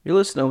You're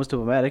listening to Almost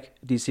Diplomatic,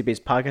 a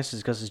DC-based podcast that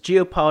discusses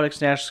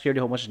geopolitics, national security,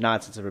 a whole bunch of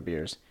nonsense over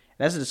beers.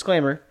 And as a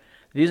disclaimer,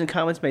 the views and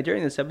comments made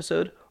during this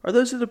episode are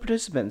those of the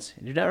participants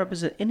and do not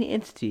represent any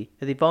entity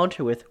that they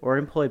volunteer with or are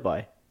employed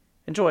by.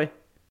 Enjoy.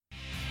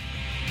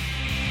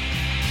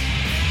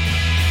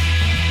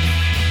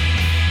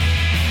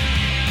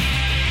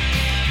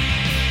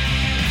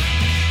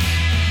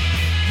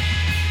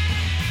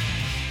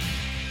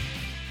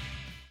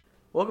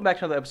 Welcome back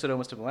to another episode of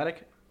Almost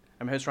Diplomatic.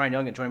 I'm your host Ryan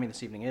Young, and joining me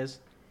this evening is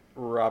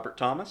Robert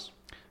Thomas.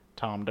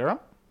 Tom Durham.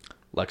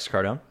 Lex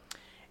Cardone.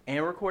 And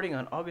we're recording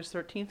on August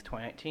 13th,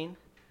 2019.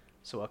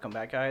 So welcome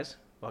back, guys.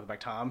 Welcome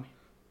back, Tom.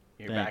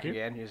 You're Thank back you.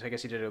 again. I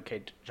guess you did an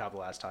okay job the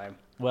last time.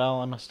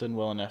 Well, I must have done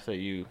well enough that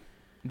you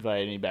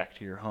invited me back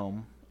to your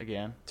home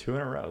again. 2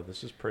 in a row.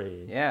 This is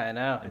pretty Yeah, I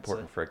know.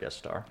 important for a guest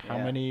star. How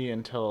Yeah. many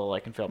until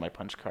I can fill out my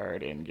punch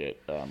card and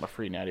get a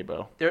free natty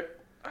bow?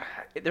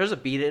 There's a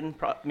beat-in.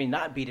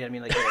 Not beat-in. I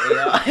mean, like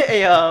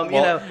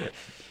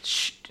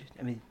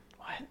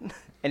what?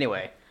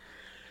 Anyway,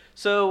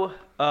 so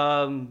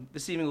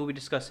this evening we'll be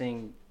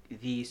discussing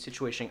the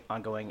situation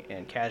ongoing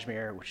in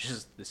Kashmir, which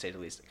is, to say the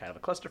least, kind of a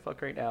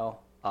clusterfuck right now.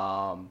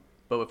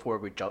 But before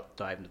we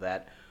dive into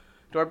that,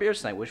 to our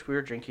beers tonight, which we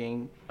were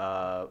drinking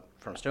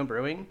from Stone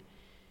Brewing,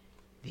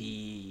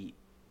 the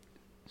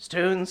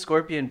Stone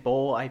Scorpion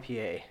Bowl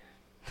IPA.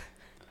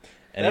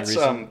 Any That's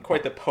reason-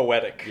 quite the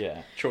poetic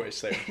Yeah.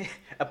 choice there.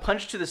 A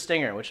punch to the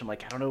stinger, which I'm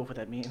like, I don't know what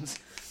that means.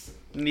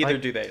 Neither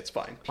do they. It's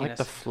fine. I like Penis.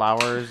 the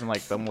flowers and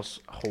like the almost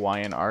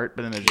Hawaiian art,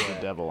 but then there's just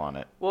a devil on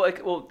it.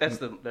 Well,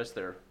 that's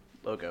their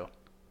logo.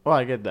 Well,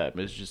 I get that,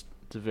 but it's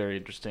a very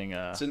interesting.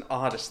 It's an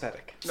odd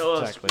aesthetic. No,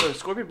 Exactly. no,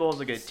 Scorpion Bowl is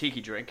like a tiki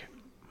drink,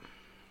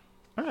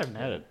 I haven't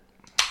had it.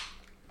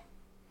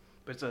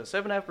 but it's a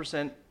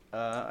 7.5%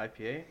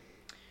 IPA.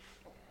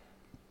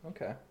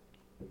 Okay.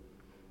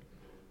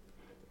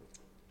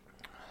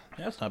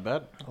 Yeah, it's not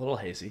bad. A little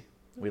hazy.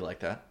 We like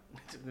that.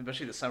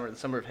 Especially the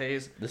summer of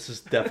haze. This is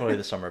definitely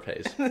the summer of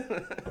haze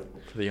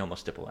for the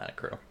Almost Diplomatic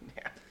crew.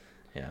 Yeah.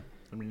 Yeah.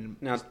 I mean,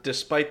 Now,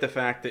 despite the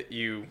fact that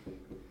you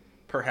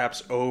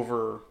perhaps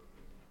over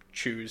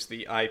choose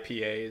the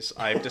IPAs,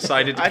 I've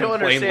decided to I don't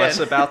complain understand. less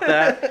about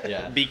that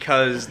Yeah.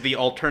 because the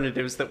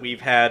alternatives that we've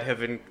had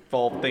have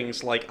involved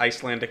things like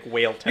Icelandic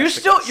whale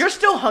testicles. You're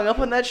still hung up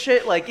on that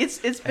shit. Like it's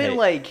been Hey,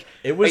 like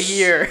it was a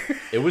year.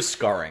 It was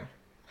scarring.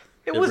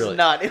 It It was really-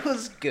 not. It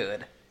was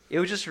good. It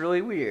was just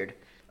really weird.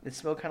 It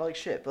smelled kind of like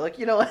shit. But like,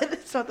 you know what?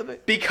 It's not the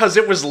big. Because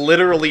it was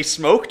literally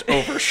smoked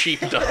over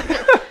sheep dung.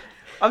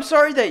 I'm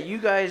sorry that you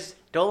guys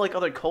don't like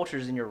other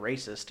cultures and you're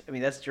racist. I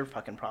mean, that's your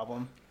fucking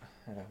problem.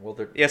 Well,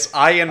 they're... Yes,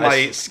 I and my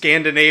I-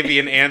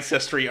 Scandinavian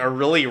ancestry are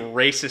really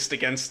racist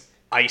against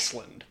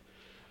Iceland.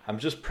 I'm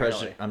just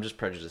Really?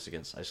 prejudiced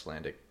against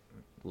Icelandic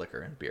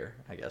liquor and beer,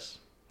 I guess.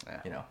 Yeah.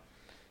 You know.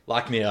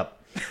 Lock me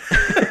up.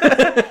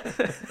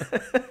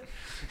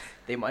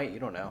 They might. You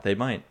don't know. They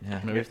might.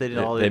 Yeah. Maybe if they did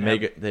they, all they they may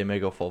have- go, they may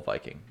go full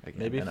Viking again.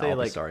 maybe if and they I'll be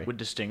like sorry. would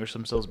distinguish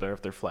themselves better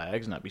with their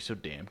flags, and not be so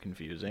damn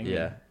confusing.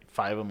 Yeah. and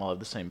 5 of them all have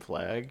the same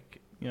flag.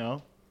 You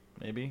know,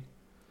 maybe.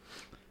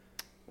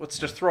 Let's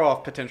just throw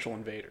off potential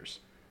invaders.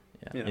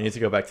 Yeah. You know. You need to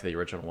go back to the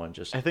original one.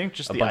 Just I think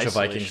just a the bunch of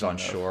Vikings isolation on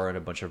of- shore and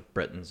a bunch of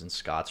Britons and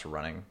Scots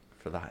running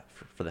for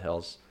the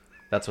hills.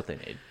 That's what they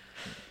need.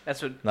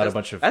 That's what. Not a that's,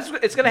 bunch of That's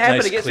what, it's gonna happen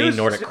nice, again. clean Soon-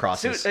 Nordic soon-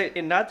 crosses. soon-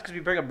 and not because we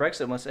bring up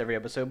Brexit almost every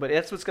episode, but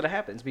that's what's gonna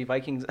happen. It's be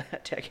Vikings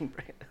attacking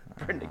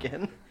Britain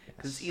again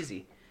because it's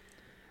easy.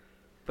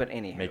 But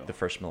anyhow, Make the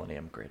first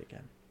millennium great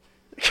again.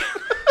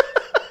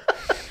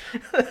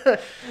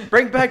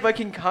 bring back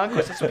Viking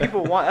conquest. That's what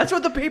people want. That's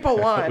what the people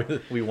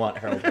want. We want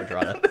Harold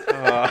Hardrada.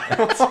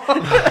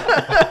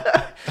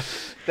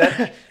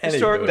 That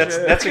historical.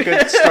 Anywho. That's a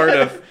good start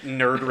of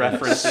nerd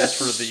references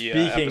for the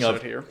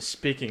episode here.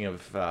 Speaking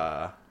of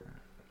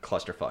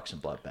clusterfucks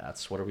and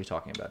bloodbaths, what are we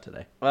talking about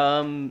today?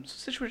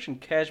 Situation in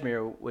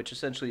Kashmir, which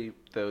essentially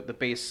the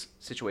base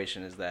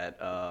situation is that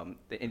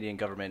the Indian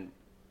government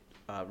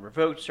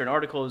revoked certain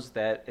articles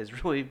that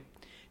has really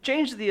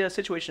changed the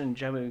situation in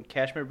Jammu and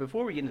Kashmir.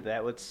 Before we get into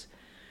that,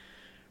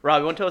 Rob,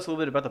 you want to tell us a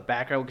little bit about the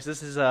background, because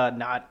this is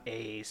not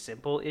a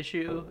simple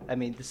issue. I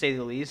mean, to say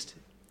the least.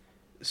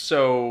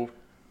 So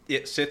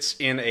it sits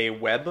in a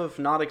web of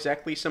not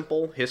exactly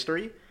simple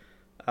history.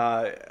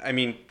 I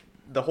mean,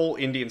 the whole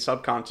Indian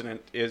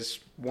subcontinent is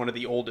one of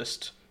the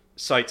oldest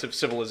sites of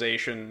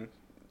civilization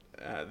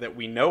that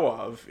we know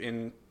of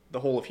in the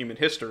whole of human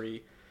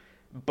history,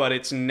 but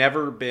it's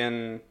never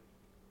been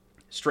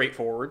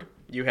straightforward.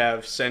 You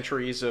have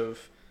centuries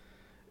of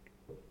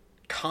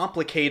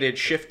complicated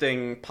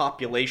shifting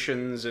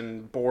populations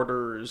and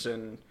borders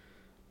and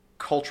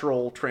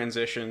cultural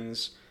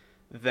transitions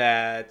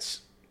that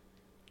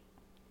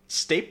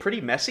stay pretty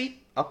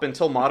messy up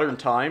until modern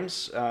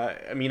times.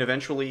 I mean,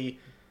 eventually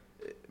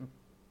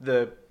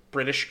the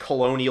British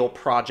colonial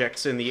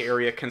projects in the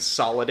area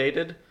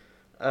consolidated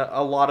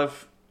a lot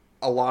of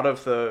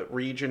the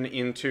region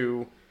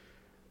into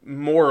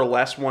more or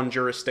less one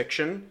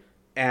jurisdiction,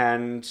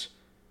 and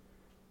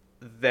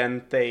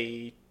then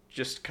they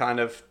just kind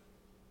of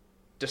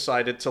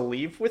decided to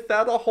leave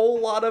without a whole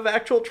lot of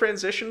actual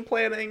transition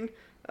planning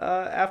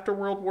after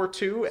World War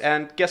II.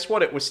 And guess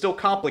what? It was still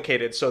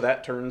complicated, so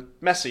that turned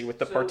messy with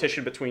the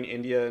partition between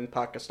India and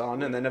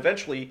Pakistan, and then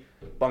eventually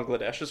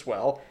Bangladesh as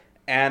well.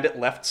 And it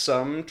left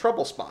some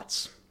trouble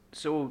spots.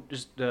 So,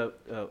 just a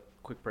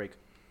quick break.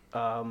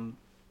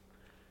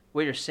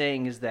 What you're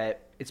saying is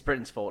that it's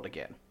Britain's fault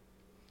again.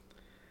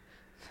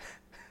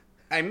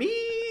 I mean,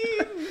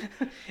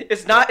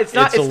 It's not It's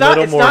a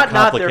little more not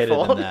their complicated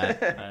fault. than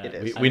that. It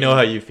is. We know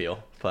how you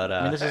feel, but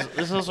I mean, this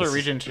is also a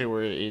region too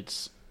where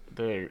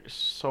there's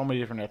so many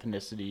different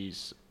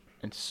ethnicities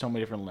and so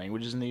many different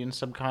languages in the Indian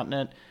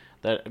subcontinent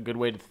that a good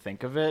way to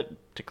think of it,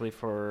 particularly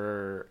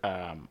for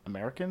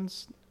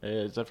Americans,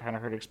 as I've kind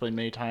of heard it explained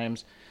many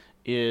times,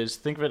 is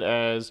think of it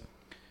as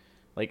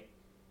like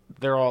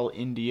they're all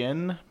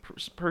Indian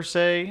per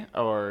se,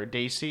 or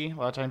Desi. A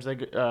lot of times they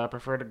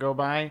prefer to go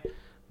by,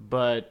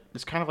 but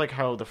it's kind of like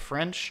how the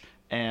French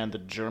and the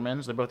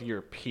Germans, they're both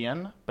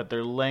European, but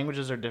their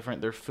languages are different,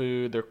 their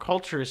food, their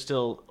culture is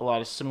still a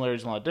lot of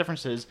similarities and a lot of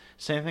differences.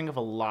 Same thing of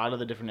a lot of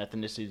the different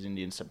ethnicities in the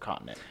Indian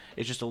subcontinent.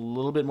 It's just a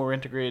little bit more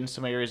integrated in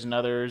some areas than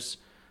others.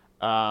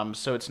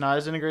 So it's not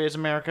as integrated as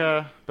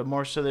America, but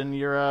more so than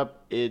Europe.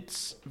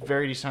 It's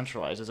very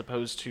decentralized as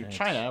opposed to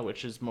China,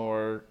 which is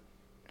more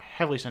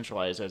heavily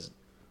centralized as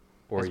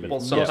or well,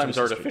 sometimes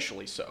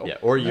artificially so. Yeah,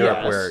 or Europe,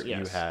 Yes, where yes.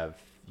 you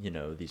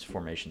have these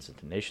formations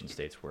into nation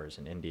states, whereas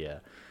in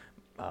India,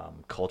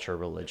 culture,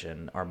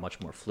 religion are much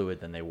more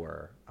fluid than they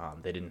were.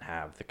 They didn't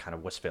have the kind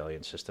of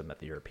Westphalian system that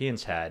the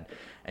Europeans had,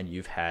 and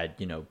you've had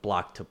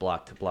block to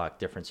block to block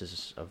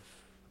differences of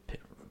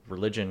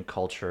religion,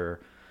 culture,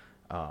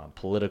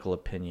 political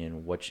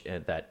opinion, which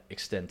that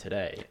extend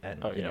today.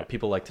 And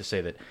people like to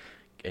say that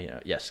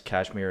yes,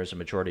 Kashmir is a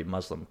majority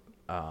Muslim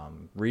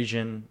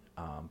region,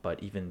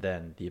 but even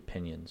then the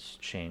opinions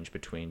change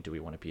between, do we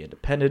want to be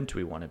independent, do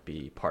we want to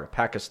be part of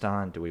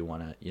Pakistan, do we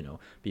want to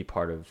be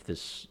part of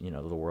this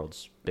the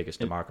world's biggest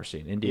democracy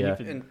in India.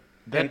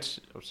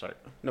 Sorry.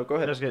 No, go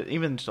ahead.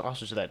 Even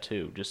also to that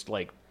too, just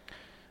like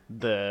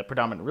the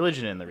predominant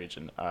religion in the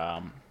region,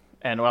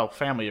 and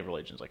family of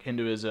religions like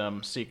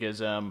Hinduism,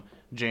 Sikhism,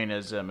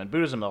 Jainism, and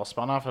Buddhism, all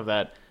spawn off of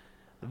that.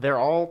 They're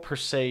all per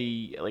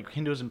se, like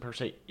Hinduism per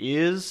se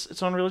is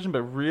its own religion,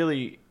 but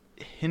really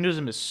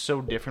Hinduism is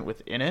so different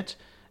within it.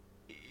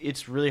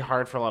 It's really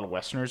hard for a lot of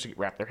Westerners to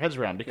wrap their heads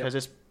around because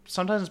it's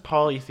sometimes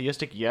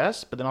polytheistic,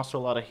 yes, but then also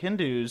a lot of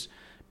Hindus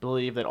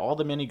believe that all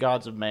the many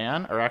gods of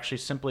man are actually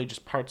simply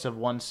just parts of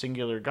one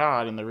singular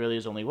god, and there really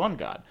is only one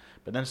god.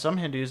 But then some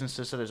Hindus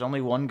insist that there's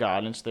only one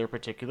god, and it's their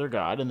particular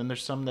god, and then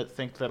there's some that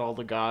think that all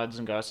the gods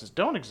and goddesses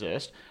don't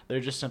exist. They're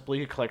just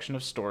simply a collection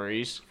of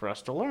stories for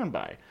us to learn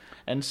by.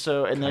 And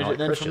so, and Kinda like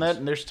then from Christians. that,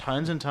 and there's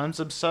tons and tons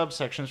of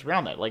subsections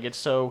around that. Like, it's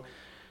so,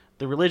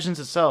 the religions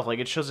itself, like,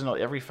 it shows in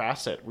every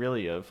facet,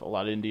 really, of a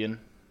lot of Indian,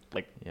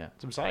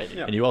 society.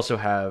 Yeah. And you also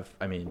have,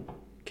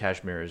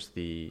 Kashmir is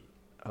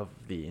of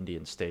the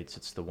Indian states,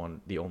 it's the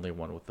only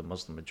one with the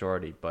Muslim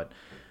majority, but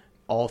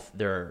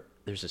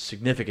there's a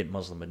significant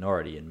Muslim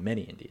minority in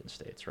many Indian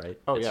states, right?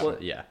 Oh, yeah. Well,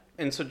 yeah.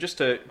 And so just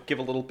to give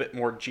a little bit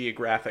more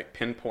geographic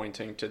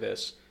pinpointing to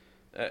this,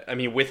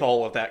 with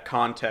all of that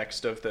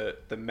context of the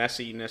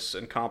messiness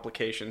and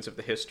complications of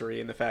the history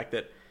and the fact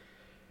that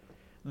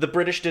the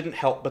British didn't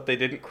help, but they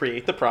didn't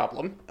create the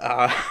problem.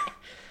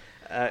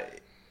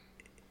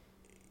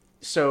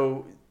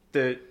 So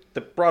the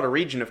broader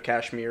region of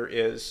Kashmir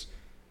is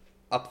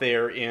up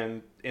there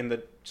in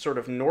the sort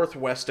of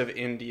northwest of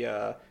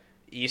India,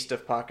 east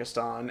of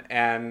Pakistan,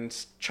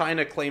 and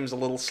China claims a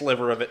little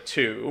sliver of it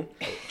too,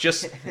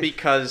 just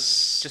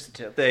because Just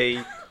a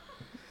tip.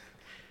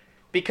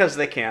 because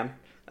they can.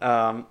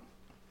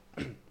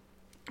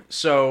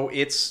 So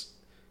it's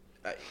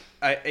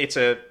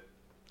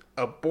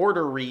a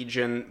border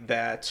region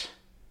that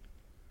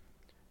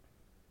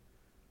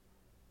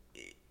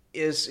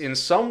is in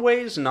some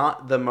ways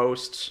not the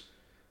most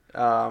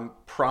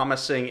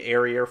promising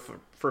area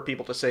for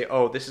people to say,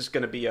 oh, this is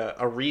going to be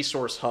a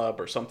resource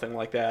hub or something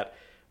like that.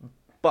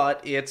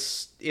 But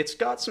it's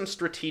got some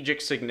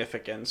strategic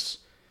significance,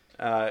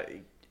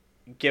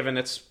 given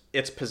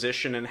its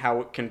position and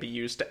how it can be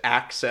used to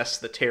access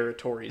the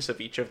territories of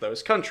each of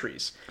those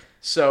countries.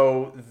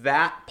 So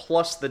that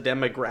plus the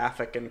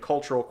demographic and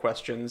cultural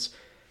questions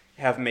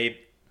have made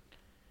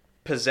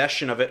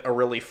possession of it a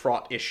really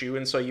fraught issue.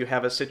 And so you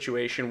have a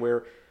situation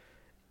where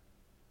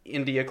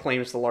India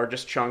claims the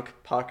largest chunk,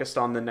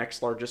 Pakistan the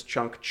next largest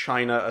chunk,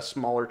 China a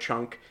smaller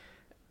chunk,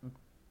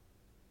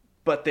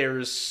 but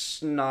there's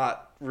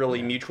not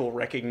really mutual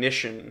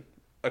recognition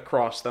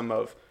across them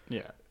of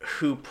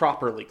who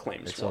properly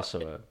claims It's what.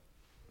 also a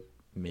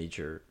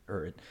major,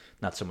 or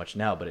not so much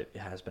now, but it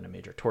has been a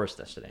major tourist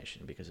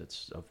destination because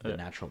it's of the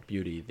natural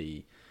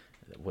beauty,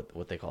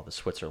 what they call the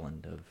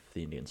Switzerland of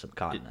the Indian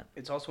subcontinent.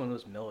 It's also one of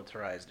those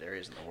militarized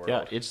areas in the world.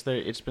 Yeah, it's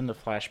been the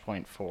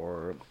flashpoint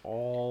for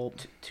all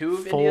two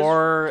of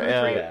four.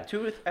 India's,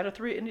 two out of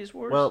three India's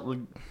wars. Well,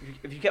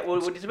 if you get what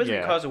depends on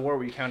the cause of war,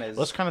 where you count as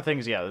those kind of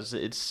things. Yeah,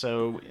 it's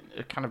so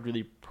kind of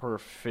really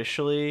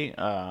superficially.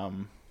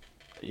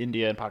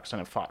 India and Pakistan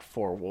have fought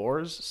 4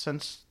 wars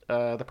since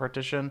the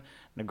partition.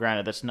 Now,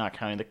 granted, that's not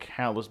counting the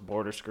countless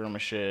border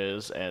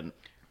skirmishes and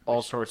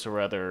all sorts of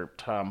other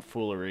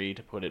tomfoolery,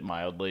 to put it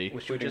mildly.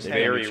 Which we just They had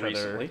hit very each other.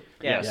 recently.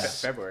 Yeah,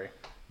 Yes. February.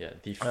 Yeah,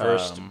 the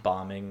first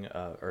bombing,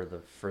 or the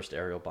first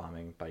aerial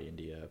bombing by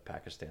India,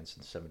 Pakistan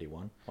since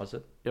 '71, was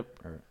it? Yep.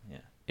 Or, yeah.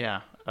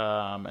 Yeah.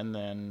 And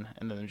then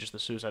just the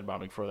suicide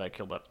bombing before that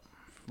killed about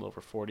a little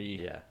over 40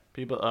 Yeah.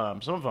 people.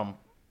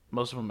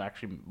 Most of them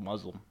actually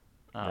Muslim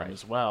Right.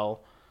 as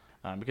well,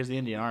 because the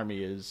Indian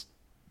Army is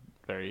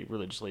very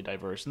religiously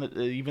diverse. And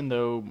even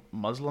though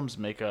Muslims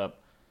make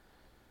up,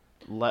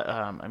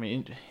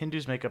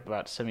 Hindus make up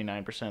about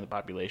 79% of the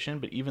population,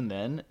 but even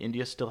then,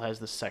 India still has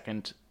the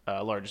second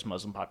largest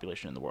Muslim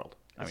population in the world.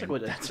 That's I mean,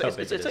 like what that's how big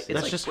it is. that's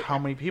like, just how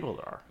many people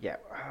there are. yeah.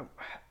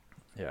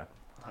 Yeah.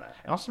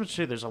 And also, to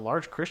say there's a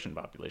large Christian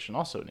population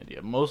also in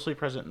India, mostly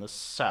present in the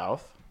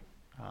south.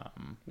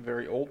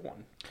 Very old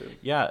one, too.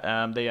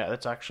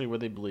 That's actually where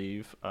they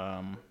believe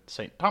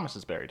St. Thomas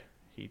is buried.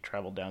 He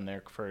traveled down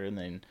there and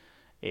then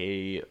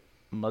a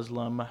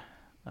Muslim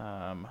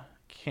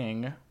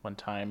king one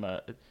time,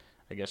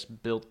 I guess,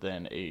 built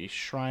then a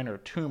shrine or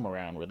tomb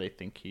around where they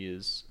think he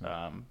is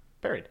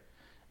buried.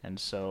 And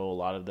so a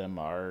lot of them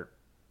are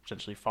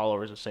essentially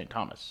followers of St.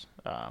 Thomas,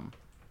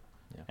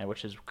 and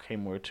which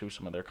came more to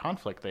some of their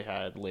conflict they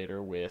had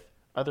later with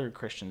other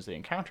Christians they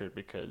encountered,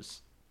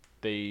 because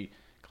they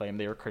claim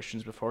they were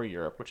Christians before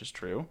Europe, which is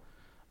true.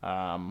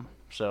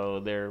 So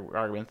their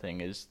argument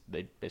thing is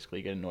they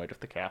basically get annoyed with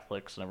the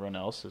Catholics and everyone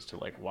else as to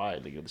like, why?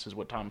 This is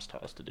what Thomas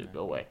taught us to do. Go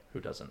away. Who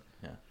doesn't?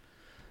 Yeah.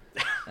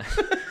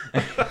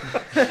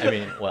 I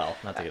mean, well,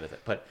 not to get into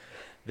it, but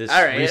this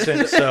All right. recent,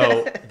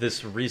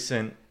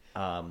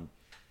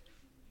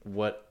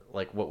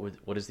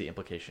 what is the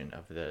implication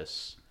of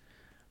this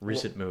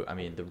recent move? I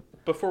mean,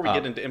 Before we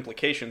get into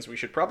implications, we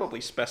should probably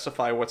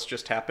specify what's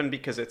just happened,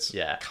 because it's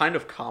kind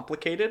of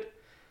complicated.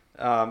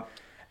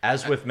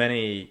 As with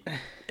many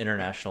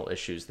international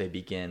issues, they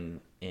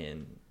begin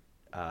in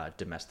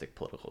domestic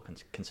political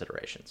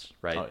considerations,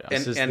 right? Oh,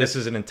 yeah. This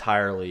is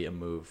entirely a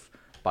move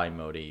by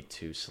Modi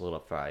to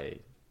solidify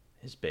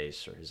his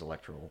base or his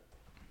electoral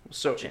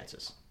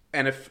chances.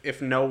 And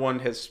if no one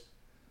has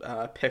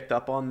picked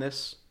up on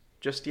this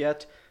just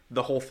yet,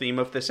 the whole theme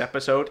of this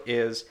episode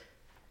is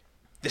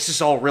this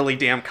is all really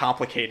damn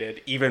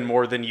complicated, even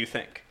more than you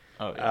think.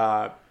 Oh,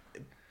 yeah.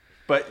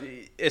 But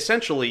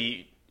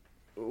essentially,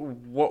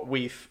 what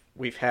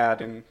we've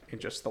had in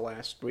just the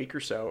last week or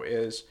so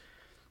is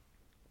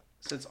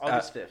Since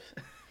August 5th.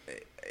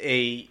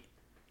 a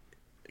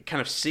kind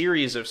of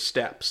series of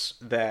steps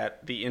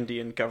that the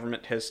Indian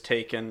government has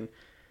taken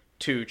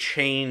to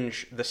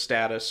change the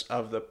status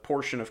of the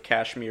portion of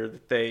Kashmir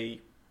that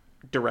they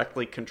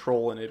directly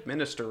control and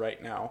administer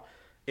right now.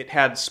 It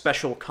had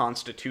special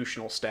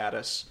constitutional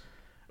status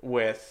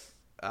with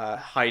a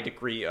high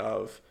degree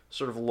of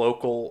sort of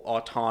local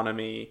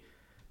autonomy,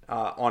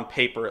 on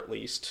paper at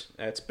least.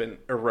 It's been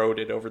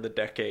eroded over the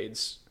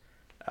decades.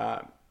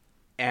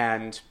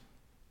 And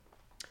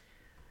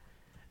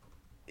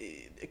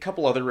a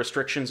couple other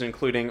restrictions,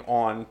 including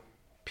on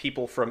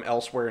people from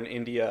elsewhere in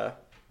India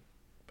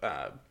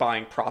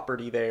buying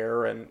property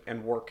there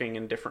and working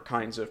in different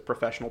kinds of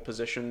professional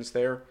positions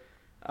there.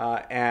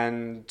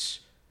 And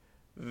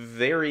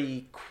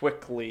very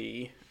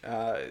quickly,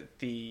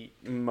 the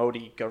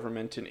Modi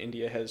government in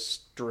India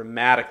has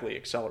dramatically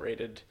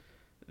accelerated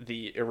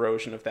the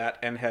erosion of that,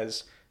 and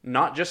has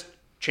not just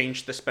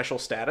changed the special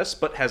status,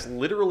 but has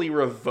literally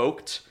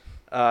revoked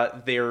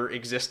their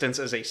existence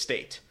as a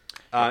state.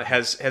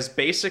 Has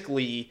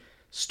basically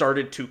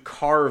started to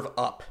carve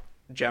up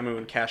Jammu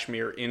and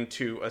Kashmir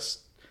into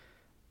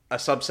a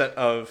subset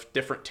of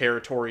different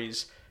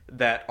territories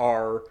that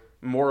are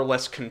more or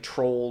less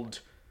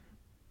controlled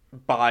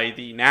by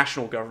the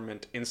national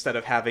government, instead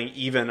of having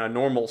even a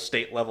normal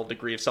state level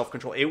degree of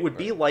self-control. It would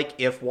be like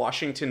if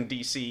Washington,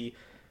 D.C.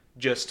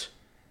 just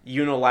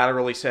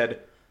unilaterally said,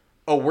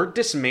 oh, we're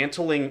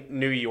dismantling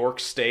New York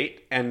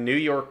State, and New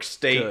York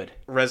State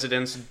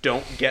residents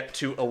don't get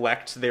to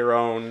elect their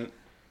own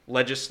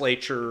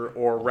legislature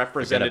or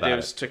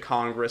representatives to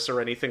Congress or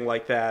anything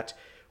like that.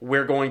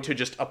 We're going to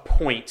just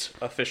appoint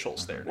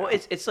officials there now. Well,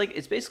 it's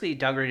basically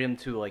downgraded him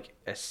to like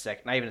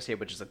not even a state,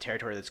 but just a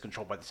territory that's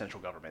controlled by the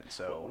central government.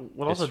 So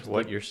It's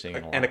what you're seeing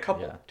a lot. And a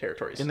couple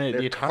territories. In the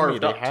They're autonomy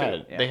carved they up,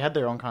 had, too. they had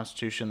their own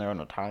constitution, their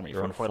own autonomy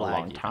Their own for a flag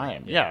long even,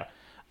 time. yeah.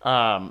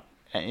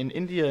 In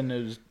India,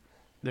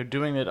 they're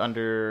doing it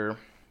under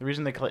the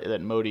reason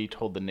that Modi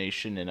told the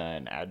nation in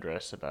an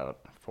address about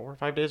 4 or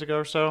 5 days ago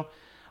or so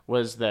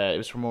was that it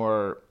was for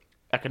more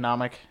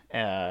economic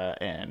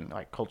and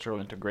like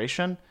cultural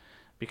integration,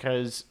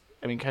 because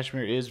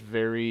Kashmir is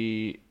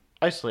very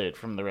isolated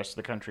from the rest of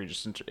the country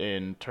just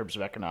in terms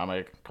of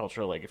economic,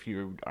 cultural. Like if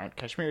you aren't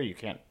Kashmir, you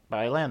can't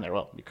buy land there.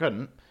 Well, you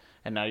couldn't,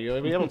 and now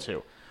you'll be able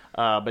to.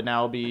 But now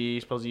it'll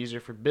be supposedly easier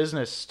for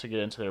business to get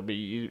into there. But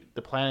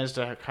the plan is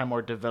to kind of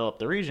more develop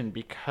the region,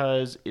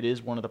 because it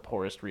is one of the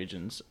poorest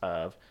regions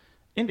of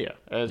India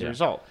as a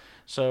result.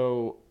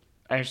 So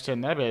I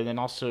understand that, but then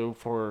also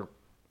for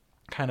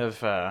kind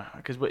of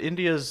because what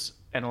India's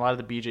and a lot of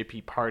the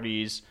BJP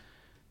parties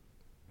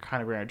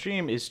kind of grand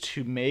dream is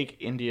to make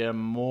India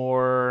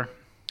more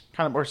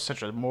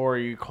central,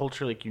 more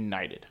culturally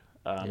united,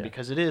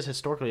 because it is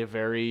historically a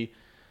very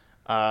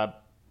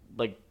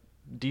like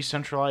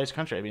decentralized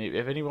country. I mean,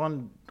 if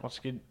anyone wants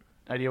to get an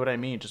idea what I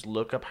mean, just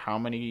look up how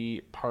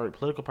many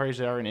political parties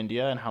there are in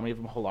India and how many of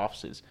them hold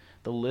offices.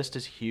 The list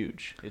is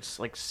huge. It's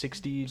like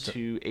 60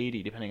 to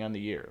 80 depending on the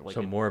year. Like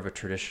so more of a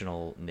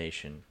traditional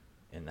nation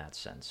in that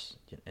sense,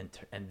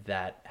 and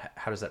that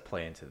how does that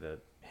play into the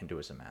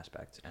Hinduism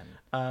aspect?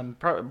 And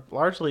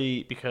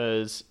largely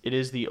because it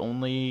is the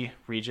only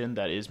region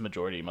that is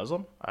majority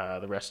Muslim.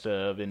 The rest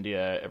of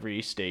India,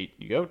 every state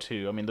you go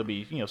to, I mean, there'll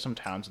be some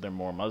towns that are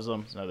more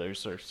Muslim,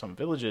 others are some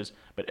villages,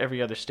 but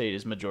every other state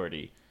is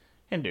majority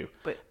Hindu.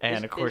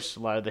 Of course, a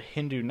lot of the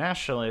Hindu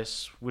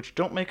nationalists, which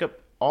don't make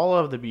up all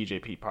of the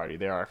BJP party,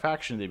 they are a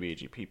faction of the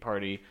BJP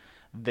party.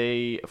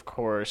 They, of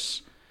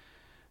course,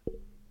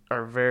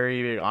 are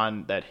very big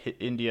on that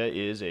India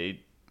is a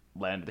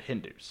land of the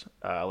Hindus.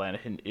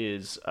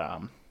 Is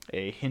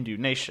a Hindu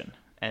nation.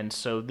 And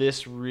so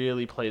this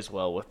really plays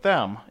well with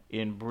them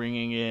in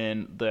bringing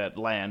in that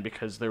land,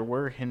 because there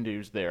were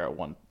Hindus there at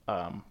one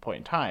point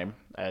in time,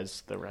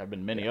 as there have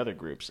been many other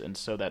groups. And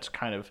so that's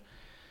kind of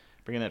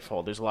bringing that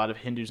forward. There's a lot of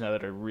Hindus now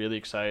that are really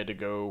excited to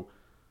go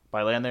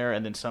buy land there,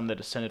 and then some that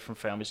descended from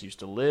families who used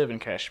to live in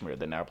Kashmir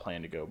that now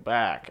plan to go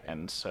back.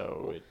 And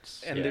so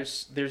it's... And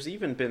there's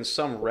even been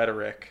some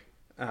rhetoric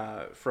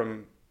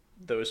from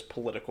those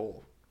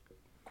political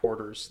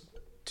quarters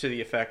to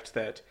the effect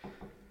that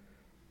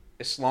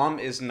Islam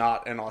is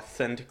not an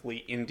authentically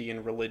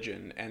Indian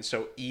religion, and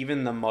so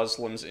even the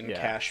Muslims in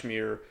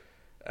Kashmir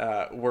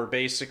were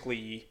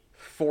basically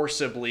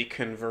forcibly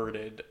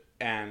converted,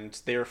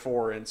 and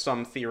therefore in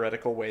some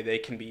theoretical way they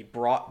can be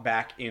brought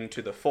back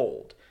into the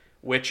fold,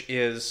 which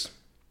is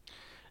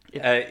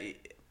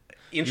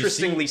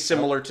interestingly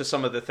similar to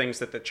some of the things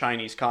that the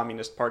Chinese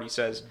Communist Party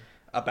says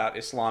about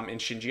Islam in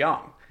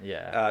Xinjiang.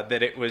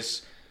 That it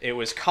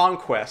was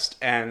conquest,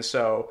 and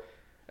so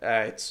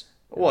it's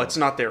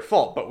not their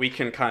fault, but we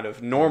can kind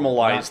of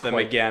normalize them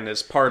again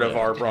as part of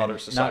our broader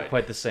society. Not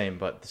quite the same,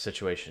 but the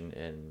situation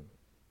in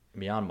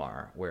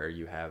Myanmar, where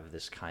you have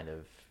this kind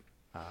of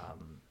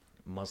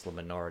Muslim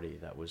minority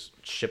that was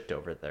shipped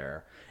over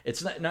there.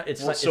 It's not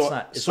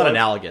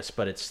analogous,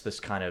 but it's this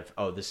kind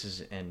of this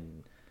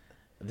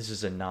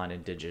is a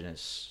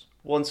non-indigenous.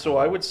 Well, and so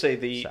I would say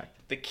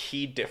the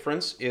key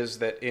difference is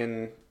that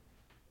in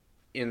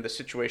the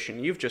situation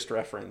you've just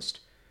referenced,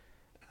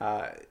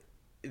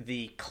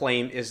 the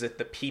claim is that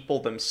the people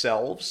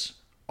themselves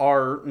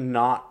are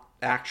not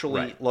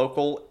actually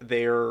local.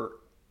 They're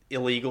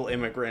illegal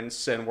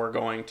immigrants, and we're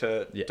going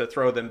to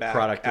throw them back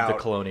product out. Of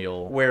the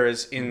colonial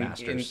whereas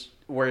masters.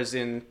 Whereas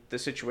in the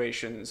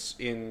situations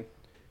in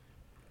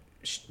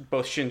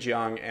both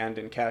Xinjiang and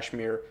in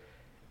Kashmir,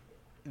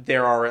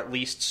 there are at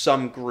least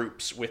some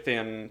groups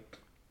within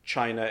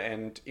China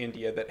and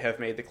India that have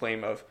made the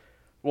claim of,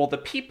 well, the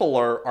people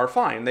are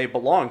fine, they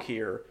belong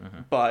here,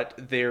 but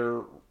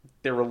their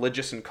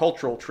religious and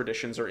cultural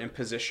traditions are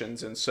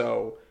impositions, and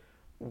so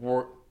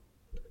we're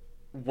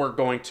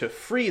going to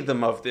free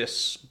them of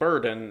this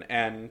burden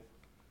and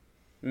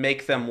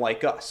make them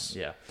like us.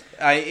 Yeah.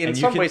 In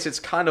some ways, it's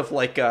kind of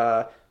like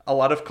a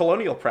lot of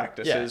colonial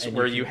practices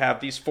where you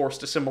have these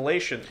forced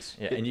assimilations.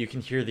 Yeah, and you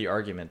can hear the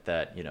argument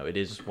that it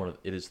is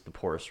the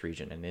poorest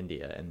region in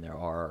India, and there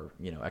are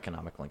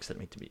economic links that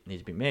need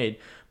to be made.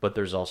 But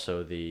there's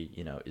also the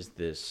is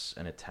this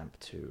an attempt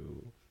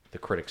to, the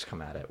critics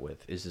come at it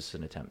with, is this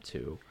an attempt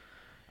to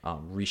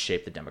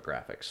reshape the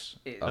demographics?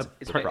 It's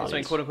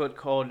something quote unquote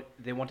called,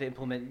 they want to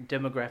implement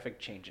demographic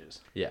changes.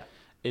 Yeah.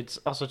 It's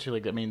also too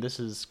this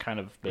has kind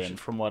of been,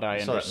 from what I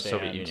saw understand,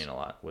 that in the Soviet Union a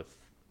lot with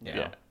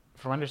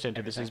From what I understand,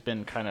 this has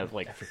been kind of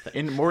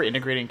more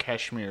integrating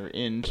Kashmir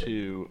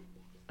into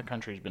the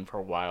country has been for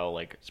a while,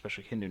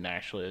 especially Hindu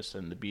nationalists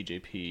and the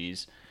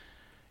BJPs.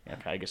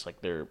 I guess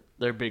their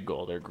big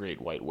goal, their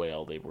great white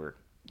whale, they were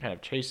kind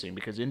of chasing,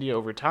 because India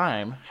over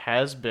time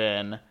has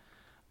been,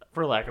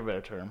 for lack of a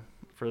better term,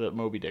 for the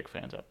Moby Dick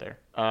fans out there,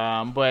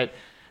 but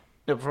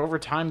for over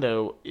time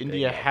though,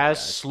 India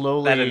has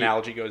slowly. That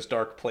analogy goes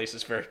dark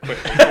places very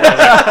quickly.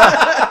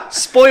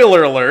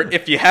 Spoiler alert!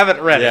 If you haven't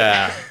read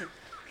it.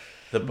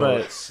 The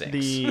boat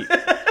sinks.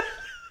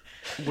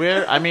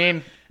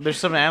 There's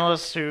some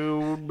analysts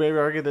who maybe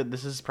argue that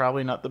this is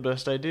probably not the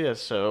best idea.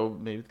 So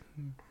maybe,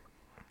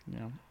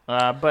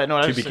 but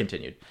no. To be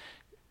continued.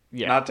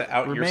 Yeah. Not to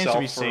out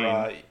yourself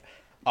for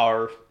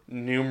our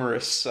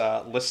numerous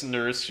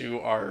listeners who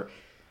are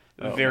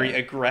very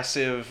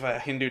aggressive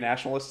Hindu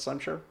nationalists, I'm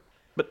sure.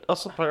 But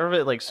also part of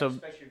it, what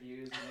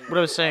I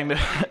was saying.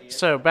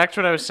 So back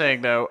to what I was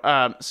saying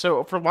though.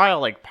 So for a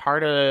while,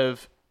 part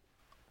of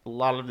a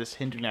lot of this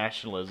Hindu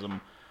nationalism,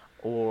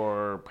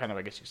 or kind of,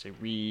 I guess you say,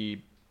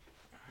 bring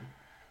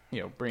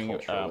bring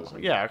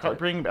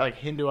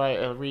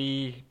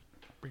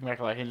back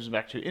a lot of Hindus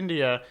back to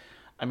India.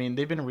 I mean,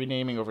 they've been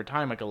renaming over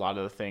time, a lot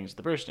of the things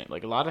the British name. A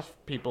lot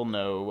of people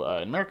know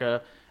in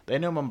America, they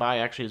know Mumbai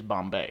actually is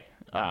Bombay.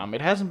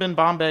 It hasn't been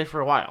Bombay for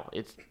a while.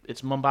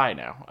 It's Mumbai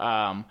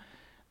now.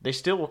 They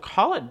still will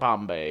call it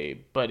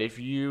Bombay, but if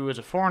you as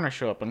a foreigner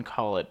show up and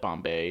call it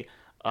Bombay,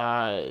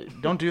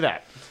 don't do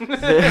that.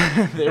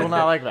 They will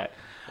not like that.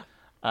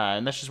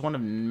 And that's just one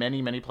of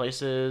many, many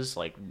places,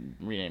 like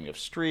renaming of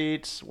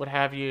streets, what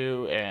have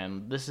you.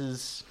 And this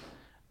is,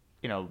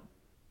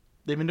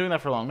 they've been doing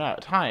that for a long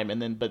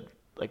time. But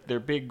like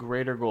their big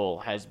greater goal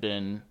has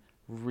been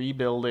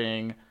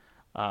rebuilding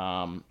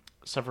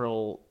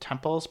several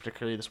temples,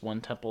 particularly this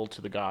one temple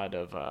to the god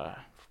of, I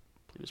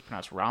believe it's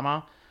pronounced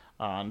Rama,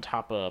 on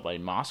top of a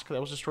mosque that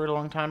was destroyed a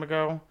long time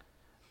ago.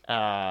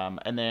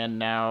 And then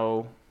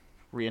now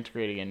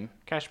reintegrating in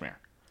Kashmir.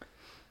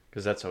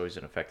 Because that's always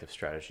an effective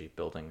strategy,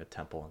 building a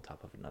temple on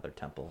top of another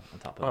temple on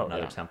top of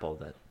another temple.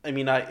 That I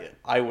mean,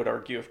 I would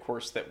argue, of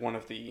course, that one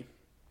of the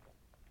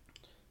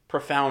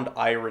profound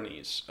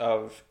ironies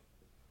of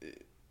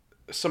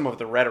some of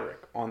the rhetoric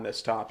on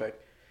this topic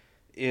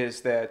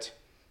is that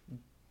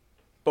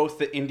both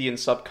the Indian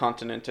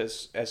subcontinent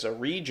as a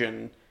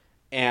region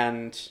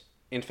and,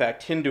 in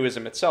fact,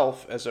 Hinduism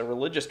itself as a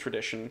religious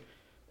tradition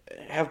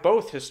have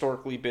both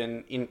historically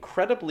been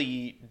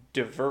incredibly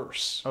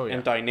diverse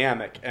and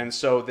dynamic. And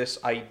so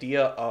this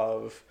idea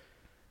of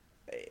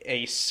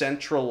a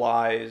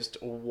centralized,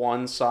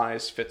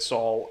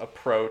 one-size-fits-all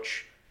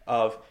approach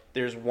of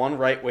there's one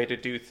right way to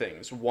do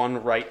things,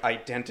 one right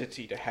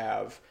identity to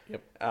have,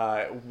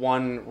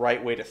 one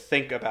right way to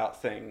think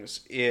about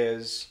things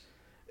is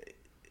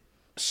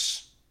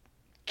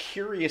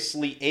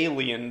curiously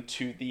alien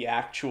to the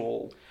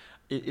actual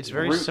It's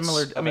very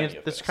similar. I mean,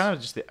 it's kind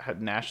of just the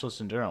nationalists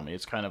in general. I mean,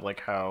 it's kind of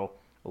like how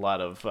a lot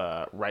of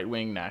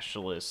right-wing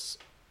nationalists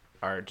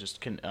are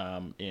just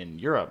in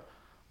Europe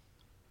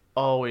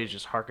always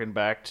just harken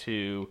back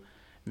to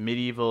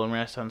medieval and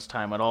Renaissance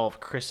time when all of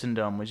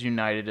Christendom was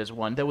united as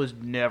one. That was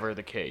never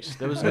the case.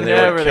 That was they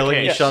never were killing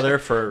the case. each other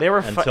until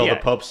the yeah.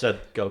 Pope said,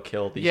 "Go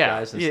kill these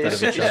guys instead of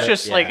each it's other."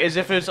 just like as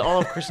if it's all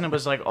of Christendom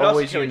was like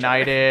always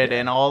united,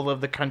 and all of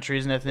the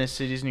countries and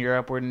ethnicities in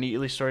Europe were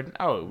neatly sorted.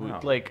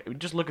 Like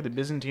just look at the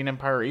Byzantine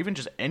Empire, or even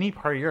just any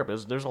part of Europe.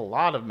 There's a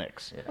lot of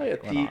mix.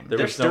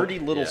 The dirty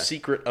little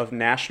secret of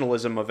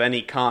nationalism of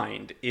any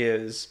kind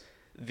is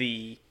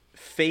the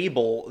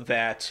fable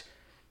that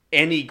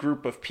any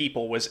group of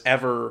people was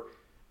ever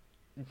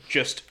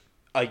just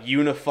a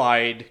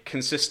unified,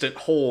 consistent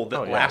whole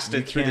that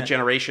lasted through the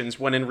generations,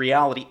 when in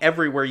reality,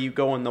 everywhere you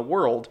go in the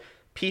world,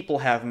 people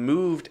have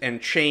moved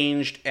and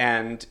changed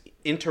and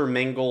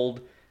intermingled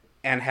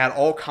and had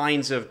all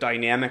kinds of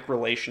dynamic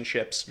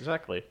relationships.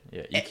 Exactly.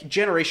 Yeah,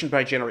 generation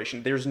by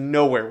generation. There's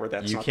nowhere where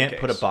that's not the case. You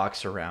can't put a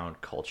box around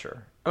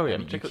culture. Oh, yeah. I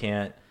mean, you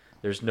can't.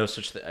 There's no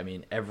such thing. I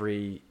mean,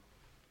 every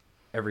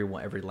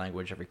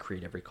language, every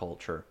creed, every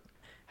culture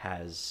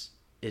has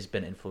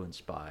been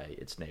influenced by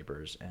its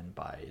neighbors and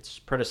by its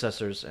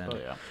predecessors, and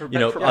for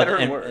better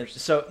and worse.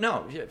 So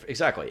no,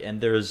 exactly, and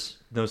there's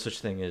no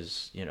such thing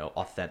as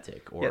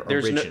authentic or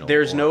original.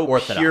 There's no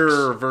orthodox.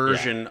 Pure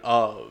version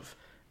of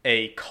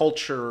a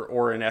culture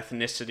or an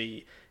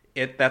ethnicity.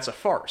 That's a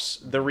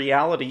farce. The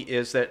reality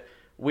is that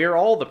we're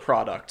all the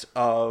product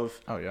of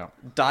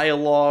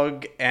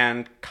dialogue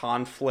and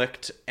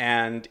conflict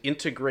and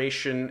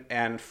integration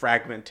and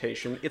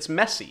fragmentation. It's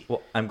messy.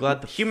 Well, I'm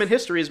glad human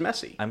history is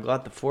messy. I'm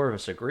glad the four of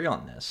us agree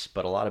on this,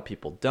 but a lot of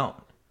people don't.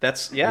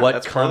 That's part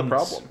of the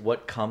problem.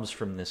 What comes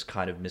from this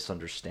kind of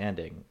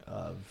misunderstanding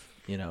of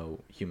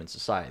human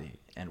society,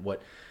 and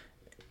what,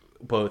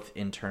 both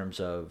in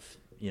terms of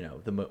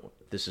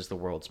this is the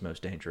world's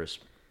most dangerous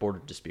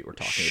border dispute we're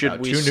talking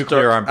about. Two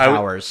nuclear armed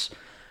powers.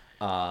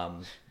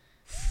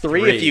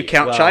 Three if you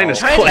count China's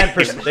claim.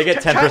 10%. They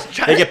get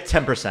 10%. They get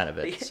 10% of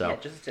it. So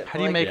how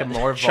do you make a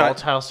more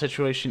volatile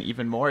situation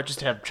even more?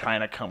 Just have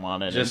China come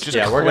on in and just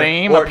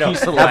claim a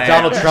piece of land. Have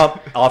Donald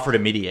Trump offer to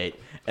mediate,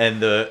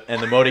 and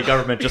the Modi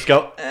government just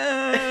go.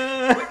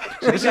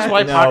 So this is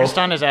why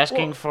Pakistan is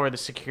asking for the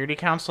Security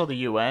Council, the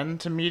UN,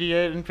 to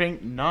mediate and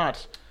think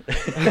not.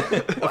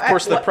 Of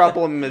course, the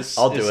problem is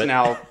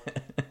now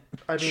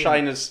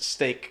China's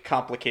stake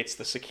complicates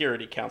the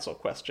Security Council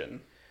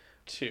question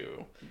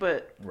too.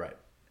 But right.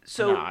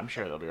 So I'm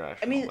sure they'll be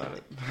rational about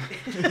it.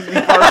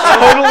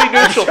 Totally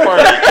neutral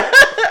party.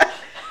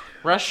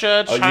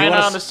 Russia, China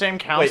on the same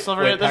council.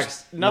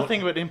 There's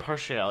nothing but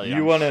impartiality.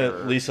 You want to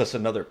lease us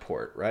another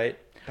port, right?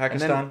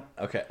 Pakistan?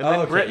 Okay. And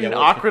then Britain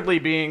awkwardly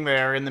being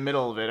there in the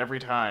middle of it every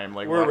time.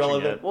 Like we're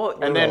relevant.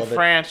 And then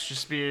France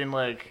just being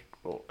like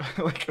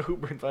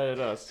Uber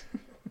invited us.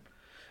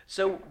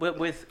 So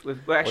with actually,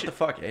 what the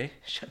fuck, eh?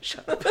 Shut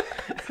up.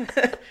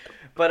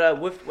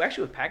 But with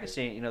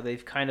Pakistan,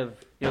 they've kind of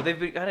they've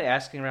been kind of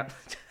asking around.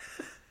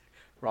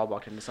 Rob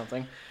walked into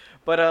something,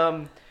 but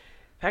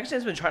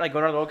Pakistan's been trying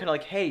going around the world, kind of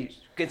like, hey,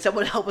 can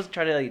someone help us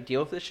try to deal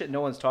with this shit?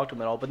 No one's talked to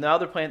them at all. But now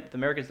they're playing the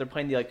Americans. They're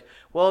playing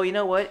well, you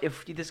know what?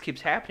 If this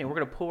keeps happening, we're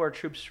gonna pull our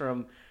troops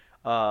from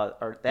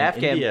the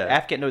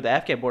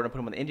Afghan border and put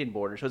them on the Indian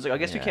border. So it's like, I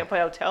guess we can't play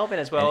out Taliban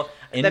as well.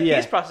 And that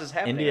peace process is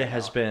happening. India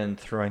has been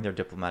throwing their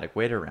diplomatic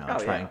weight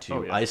around, trying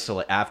to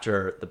isolate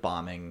after the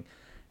bombing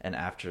and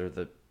after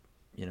the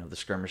the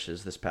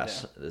skirmishes this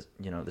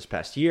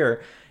past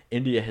year,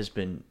 India has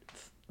been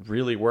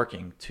really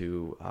working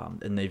to,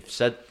 and they've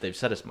said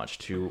as much,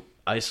 to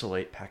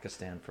isolate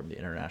Pakistan from the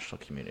international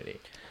community.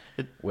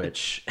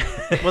 Which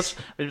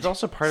it's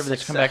also part of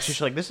this comeback.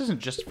 She's like, this isn't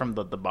just from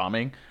the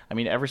bombing. I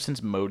mean, ever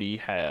since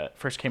Modi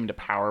first came into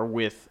power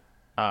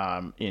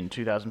in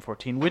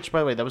 2014, which, by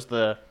the way, that was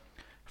the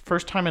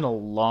first time in a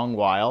long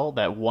while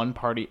that one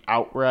party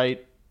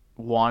outright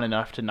won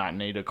enough to not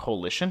need a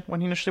coalition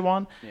when he initially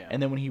won. Yeah.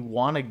 And then when he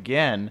won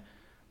again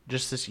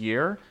just this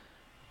year,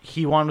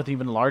 he won with an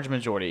even large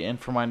majority. And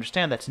from what I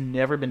understand, that's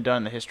never been done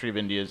in the history of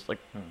India's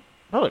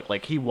public.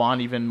 Like, he won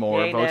even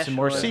more votes and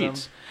more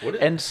seats.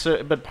 And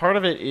so, but part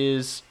of it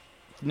is,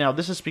 now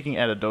this is speaking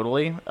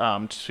anecdotally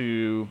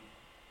to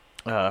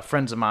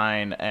friends of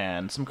mine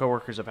and some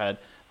coworkers I've had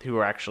who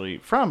are actually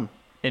from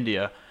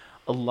India.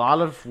 A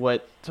lot of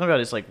what some about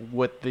is like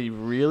what they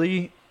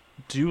really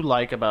do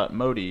like about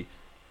Modi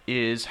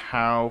is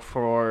how,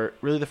 for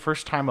really the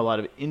first time, a lot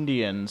of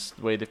Indians,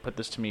 the way they've put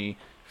this to me,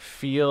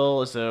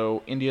 feel as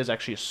though India is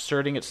actually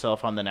asserting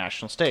itself on the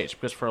national stage.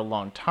 Because for a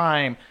long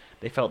time,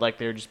 they felt like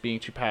they were just being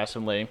too passive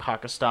and letting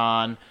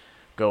Pakistan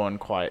go and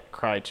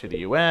cry to the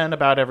UN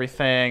about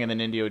everything, and then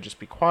India would just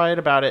be quiet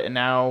about it. And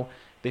now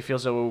they feel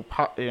as though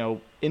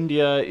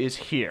India is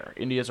here.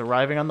 India is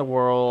arriving on the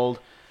world,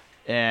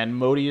 and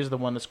Modi is the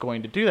one that's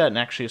going to do that and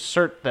actually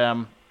assert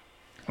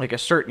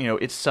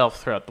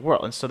itself throughout the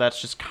world. And so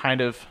that's just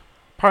kind of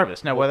part of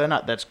this. Now, whether or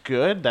not that's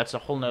good, that's a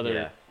whole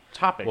nother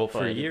topic. Well,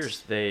 for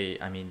years, they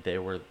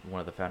were one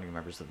of the founding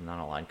members of the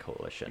Non-Aligned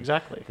Coalition.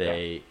 Exactly.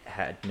 They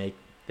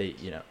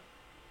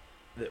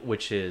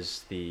which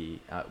is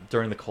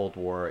during the Cold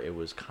War, it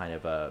was kind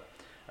of a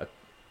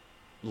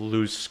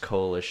loose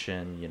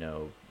coalition,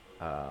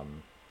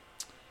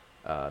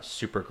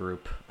 super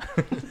group,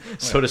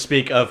 so to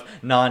speak, of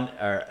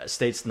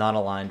states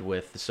non-aligned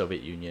with the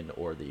Soviet Union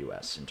or the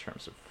U.S. in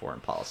terms of foreign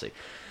policy.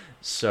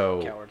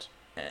 So Cowards.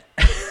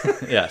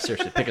 Yeah,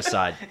 seriously, pick a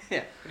side.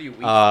 Yeah, what are you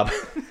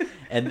weak?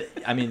 And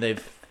I mean,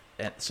 they've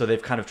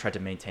kind of tried to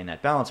maintain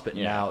that balance, but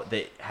now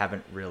they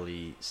haven't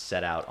really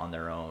set out on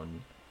their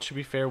own. To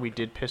be fair, we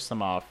did piss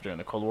them off during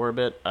the Cold War a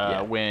bit.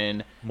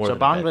 When More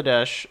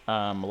Bangladesh,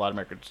 a lot of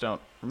Americans don't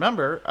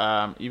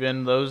remember,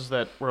 even those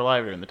that were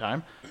alive during the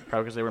time,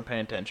 probably because they weren't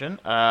paying attention.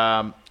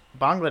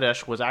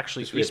 Bangladesh was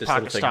actually East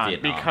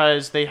Pakistan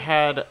because they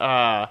had,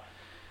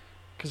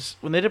 because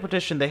when they did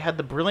partition, they had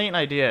the brilliant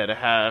idea to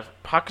have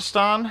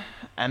Pakistan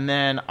and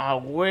then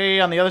way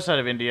on the other side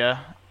of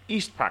India,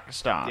 East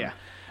Pakistan. Yeah.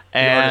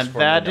 And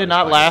that did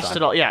not last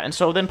at all. Yeah, and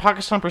so then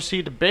Pakistan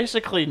proceeded to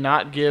basically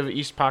not give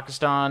East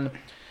Pakistan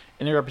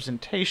any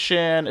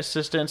representation,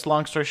 assistance.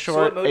 Long story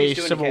short, a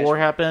civil war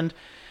happened.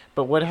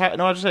 But what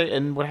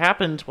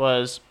happened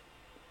was,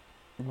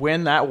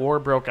 when that war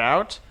broke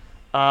out,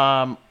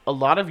 a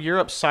lot of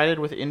Europe sided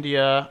with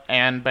India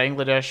and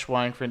Bangladesh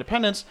wanting for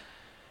independence,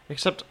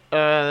 except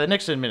the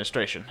Nixon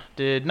administration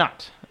did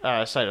not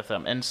side with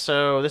them. And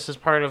so this is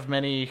part of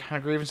many kind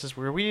of grievances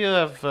where we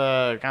have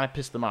kind of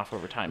pissed them off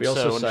over time. We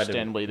also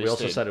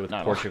sided with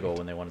Portugal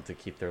when they wanted to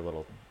keep their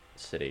little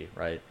city,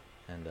 right?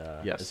 And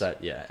yes. Is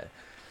that,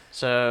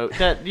 So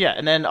that,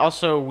 and then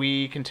also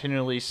we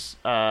continually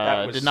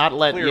did not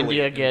let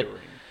India get.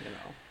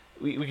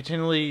 We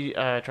continually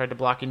tried to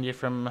block India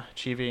from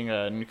achieving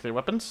nuclear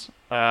weapons,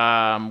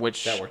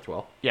 which that worked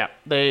well. Yeah,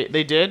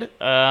 they did,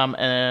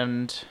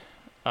 and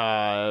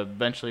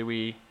eventually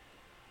we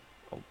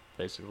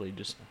basically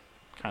just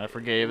kind of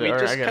forgave it. We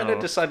just kind of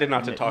decided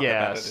not to talk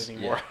about it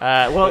anymore.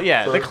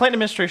 The Clinton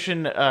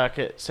administration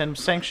sent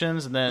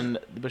sanctions, and then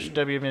the Bush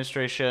W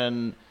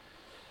administration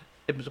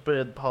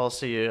implemented the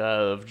policy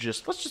of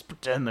let's just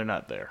pretend they're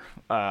not there.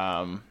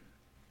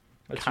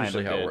 That's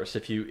usually how it works.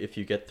 If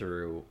you get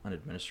through an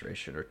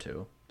administration or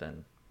two,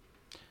 then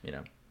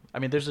I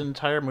mean, there's an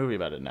entire movie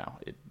about it now.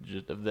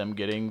 Of them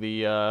getting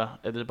the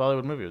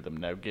Bollywood movie of them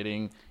now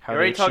getting how we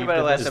already talked about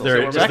it last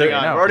episode. We're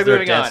already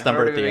moving on.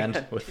 Number at the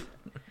end.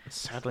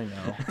 Sadly,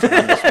 no.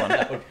 On this one.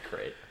 That would be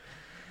great.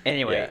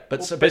 Anyway,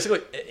 so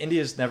basically,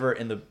 India's never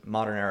in the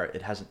modern era.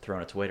 It hasn't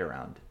thrown its weight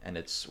around, and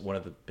it's one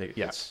of the big.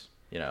 Yes.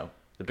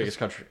 The biggest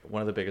country,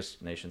 one of the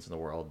biggest nations in the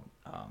world,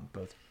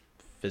 both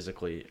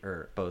physically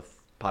or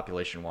both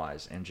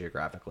population-wise and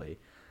geographically,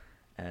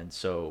 and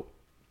so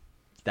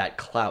that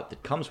clout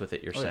that comes with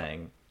it,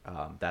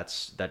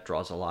 that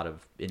draws a lot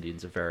of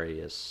Indians of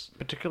various.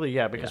 Particularly,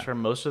 because for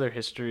most of their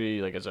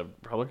history, like as a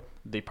republic,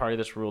 the party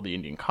that's ruled, the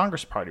Indian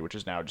Congress Party, which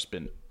has now just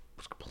been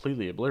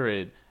completely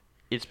obliterated.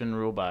 It's been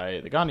ruled by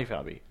the Gandhi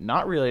family,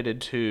 not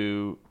related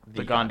to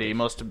the Gandhi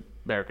most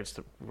Americans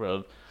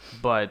wrote,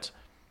 but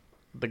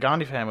the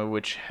Gandhi family,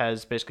 which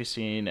has basically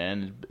seen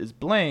and is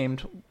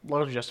blamed,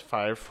 largely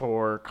justified,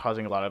 for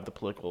causing a lot of the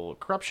political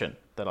corruption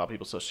that a lot of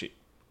people associate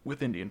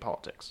with Indian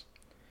politics.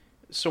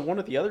 So one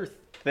of the other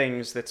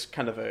things that's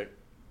kind of a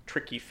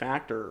tricky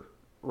factor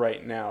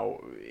right now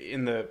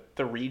in the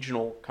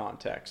regional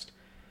context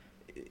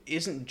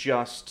isn't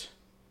just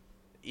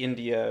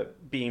India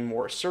being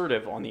more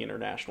assertive on the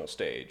international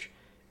stage.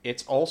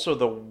 it's also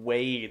the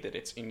way that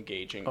it's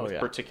engaging with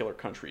particular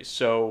countries.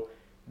 So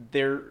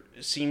there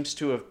seems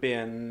to have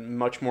been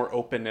much more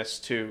openness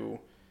to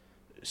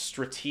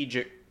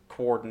strategic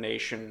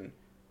coordination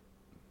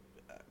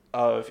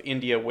of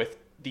India with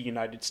the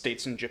United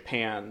States and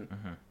Japan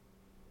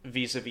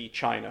vis-a-vis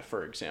China,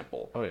 for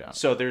example. Oh, yeah.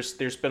 So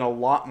there's been a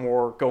lot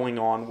more going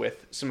on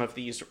with some of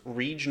these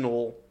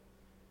regional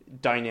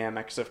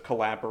dynamics of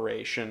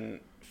collaboration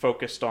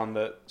focused on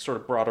the sort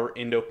of broader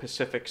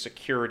Indo-Pacific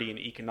security and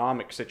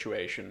economic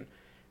situation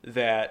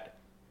that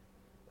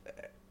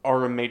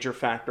are a major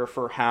factor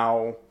for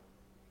how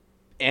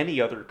any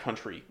other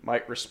country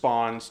might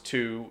respond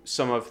to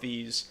some of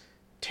these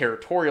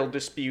territorial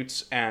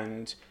disputes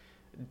and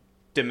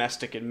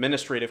domestic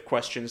administrative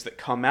questions that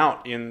come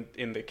out in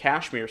the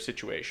Kashmir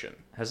situation.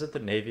 Hasn't the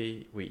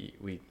Navy,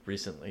 we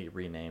recently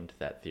renamed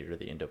that theater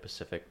the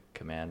Indo-Pacific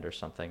Command or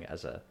something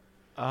as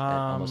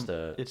almost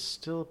a... It's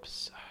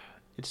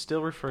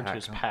still referred to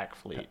as PAC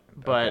Fleet,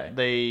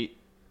 okay.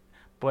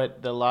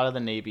 but a lot of the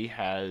Navy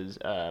has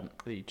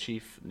the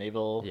chief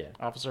naval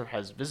officer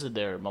has visited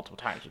there multiple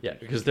times. Yeah,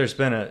 because there's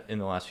been in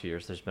the last few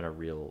years, there's been a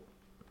real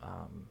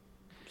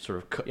sort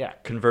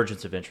of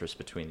convergence of interest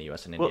between the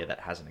U.S. and India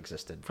that hasn't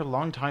existed. For a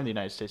long time, the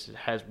United States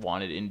has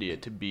wanted India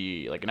to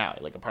be like an ally,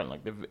 like a partner.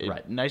 Like the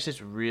United States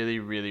really,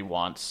 really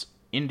wants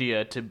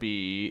India to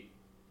be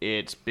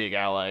its big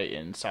ally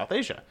in South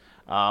Asia.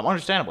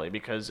 Understandably,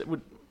 because it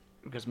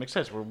makes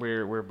sense.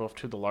 We're both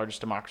two of the largest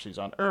democracies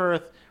on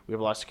Earth. We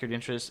have a lot of security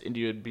interests.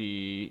 India would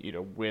be,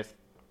 with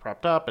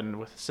propped up and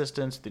with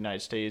assistance. The United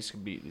States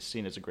could be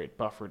seen as a great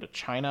buffer to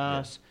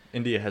China. Yeah.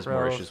 India has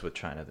more issues with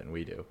China than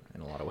we do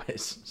in a lot of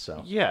ways.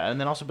 So and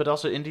then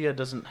also India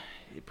is in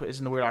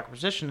the weird awkward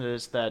position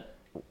is that,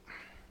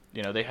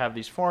 they have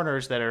these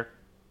foreigners that are,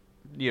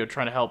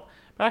 trying to help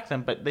back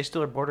them, but they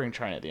still are bordering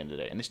China at the end of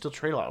the day, and they still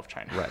trade a lot with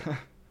China. Right.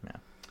 Yeah.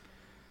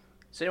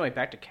 So anyway,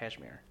 back to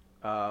Kashmir.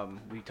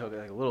 We talked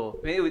like a little.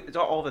 I mean, it's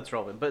all that's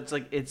relevant, but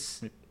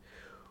it's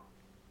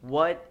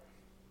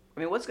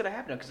what's going to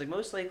happen? Because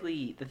most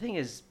likely the thing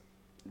is,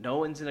 no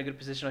one's in a good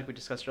position, like we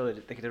discussed earlier,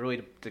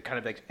 to kind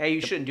of like, hey, you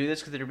shouldn't do this,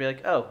 because they'll be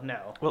like, oh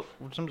no. Well,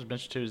 what sometimes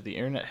mentioned too is the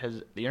internet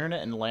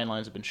and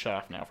landlines have been shut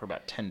off now for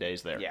about 10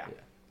 days there. Yeah.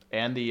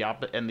 And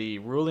the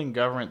ruling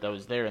government that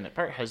was there in that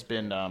part has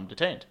been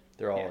detained.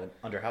 They're all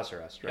under house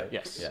arrest, right?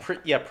 Yes.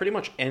 Pretty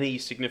much any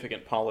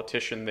significant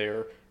politician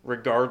there,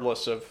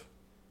 regardless of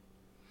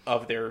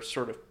their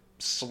sort of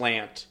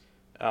slant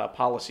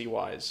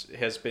policy-wise,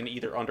 has been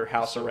either under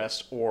house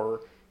arrest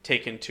or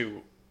taken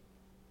to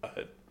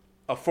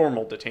a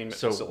formal detainment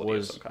facility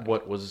of some kind.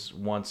 What was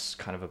once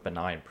kind of a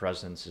benign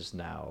presence is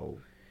now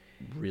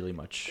really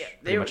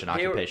pretty much an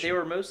occupation. They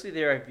were mostly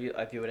there.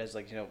 I view it as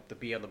the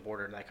be on the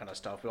border and that kind of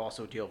stuff. We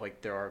also deal with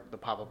there are the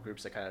pop-up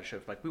groups that kind of show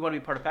we want to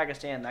be part of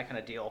Pakistan, that kind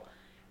of deal,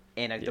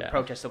 and the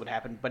protests that would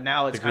happen. But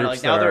now it's kind of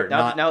like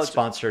now it's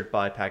sponsored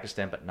by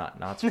Pakistan, but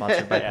not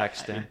sponsored by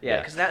Pakistan. Yeah,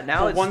 because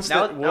now it's ones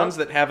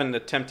that haven't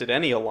attempted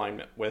any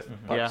alignment with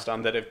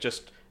Pakistan, that have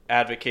just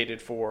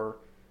advocated for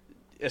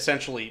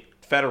essentially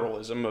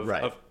federalism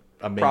of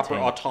proper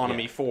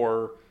autonomy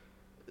for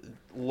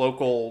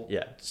local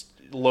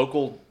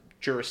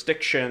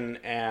jurisdiction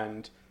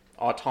and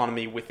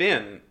autonomy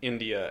within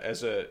India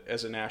as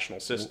a national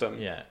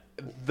system. Yeah.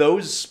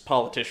 Those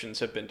politicians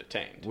have been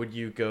detained. Would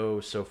you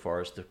go so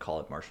far as to call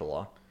it martial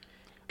law?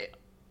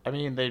 I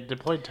mean, they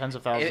deployed tens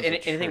of thousands.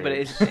 Anything, but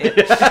it's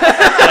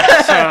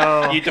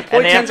so you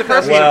deploy tens of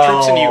thousands of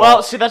troops, and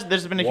you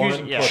there's been a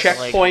huge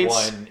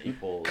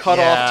checkpoints, cut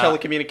off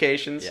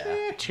telecommunications.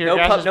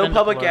 Yeah. No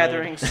public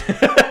gatherings. So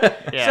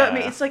I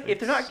mean, it's like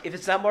if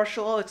it's not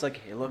martial law, it's like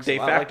it looks de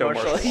facto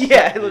martial law.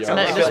 Yeah, it looks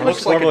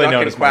like a duck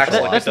and quack.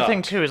 That's the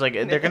thing too. Is like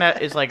they're gonna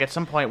at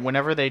some point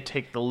whenever they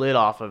take the lid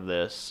off of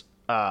this,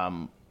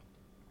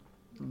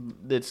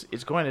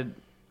 it's going to.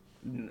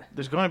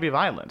 There's going to be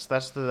violence.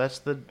 That's the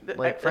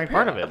frank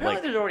part of it.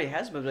 Apparently, there already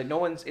has been. No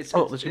one's. It's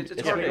hard to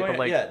no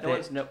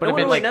one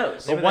really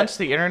knows. But once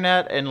the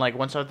internet and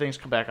once other things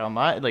come back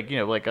online,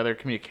 other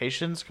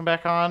communications come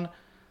back on,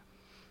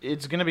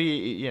 it's gonna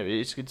be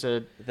it's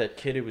a that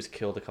kid who was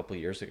killed a couple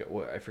of years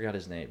ago. I forgot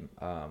his name,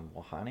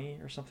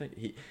 Wahani or something.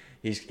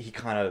 He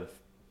kind of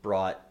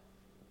brought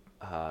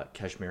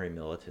Kashmiri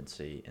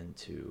militancy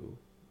into.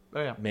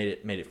 Oh, yeah. Made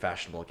it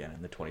fashionable again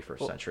in the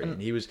 21st century, and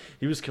he was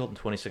killed in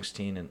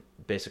 2016, and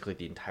basically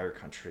the entire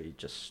country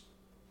just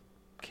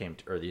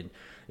the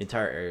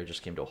entire area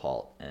just came to a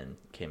halt and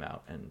came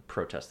out and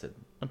protested.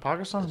 And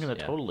Pakistan's going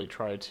to totally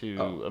try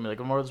to.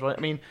 I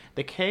mean,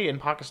 the K in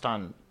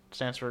Pakistan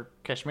stands for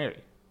Kashmiri.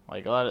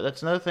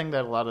 That's another thing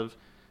that a lot of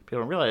people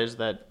don't realize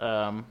that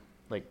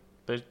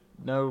there's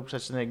no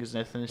such thing as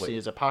an ethnicity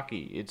as a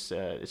Paki. It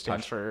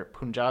stands for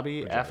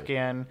Punjabi,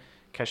 Afghan,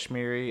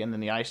 Kashmiri, and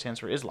then the I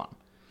stands for Islam.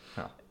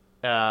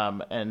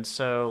 And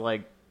so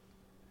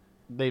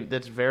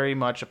that's very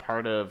much a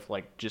part of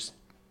just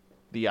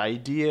the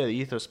idea, the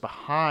ethos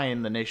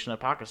behind the nation of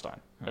Pakistan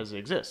as it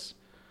exists.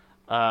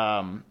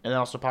 And then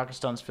also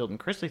Pakistan's feeling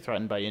increasingly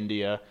threatened by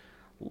India,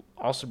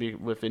 also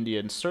with India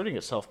inserting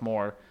itself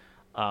more.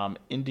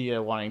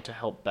 India wanting to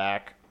help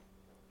back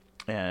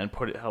and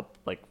help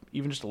like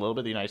even just a little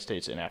bit the United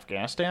States in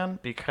Afghanistan,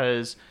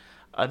 because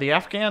the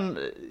Afghan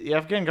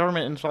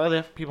government and a lot of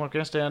the people in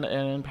Afghanistan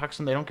and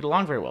Pakistan, they don't get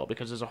along very well,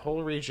 because there's a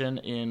whole region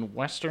in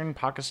western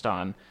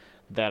Pakistan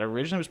that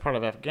originally was part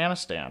of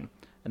Afghanistan,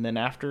 and then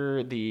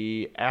after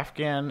the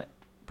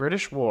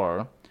Afghan-British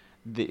War,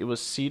 it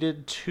was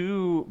ceded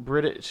to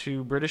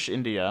British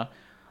India,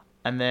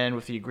 and then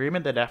with the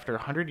agreement that after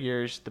 100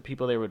 years, the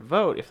people there would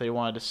vote if they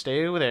wanted to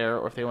stay there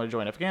or if they wanted to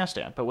join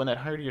Afghanistan. But when that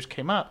 100 years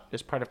came up,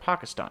 it's part of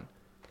Pakistan,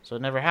 so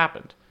it never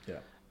happened. Yeah.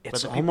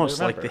 It's the people almost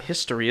like remember. the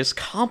history is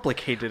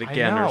complicated I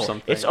again know. or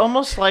something. It's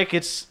almost like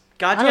it's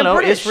Goddamn I don't know,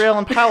 British. Israel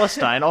and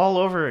Palestine all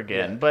over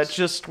again, Yeah. but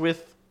just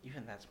with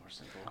Even that's more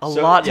simple. a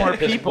lot yeah, more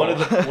because people.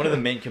 One of the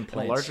main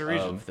complaints larger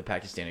region. of the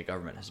Pakistani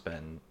government has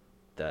been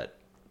that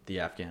the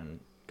Afghan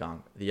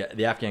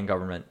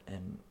government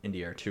and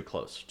India are too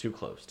close.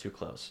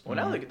 Well,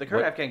 now the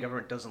current Afghan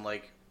government doesn't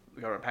like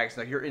the government of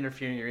Pakistan. Like, you're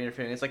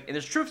interfering. It's like, and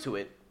there's truth to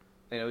it.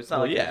 You know, it's not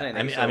Well, like yeah. there's I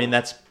anything, mean,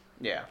 that's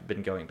yeah.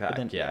 been going back.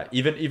 then- yeah,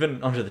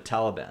 even under the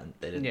Taliban,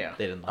 they didn't. Yeah.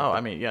 They didn't. Oh, like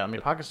I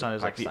mean, Pakistan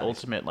is like the Pakistanis.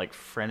 ultimate like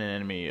friend and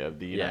enemy of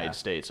the United Yeah.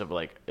 States, of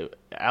like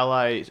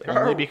allies They're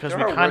only our- because they're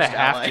we our kind of worst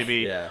have ally. to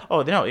be. Yeah.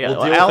 Oh, no, yeah, We'll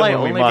deal with ally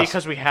them when we only must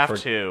because we have for-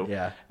 to.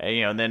 yeah.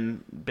 You know, and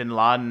then Bin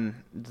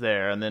Laden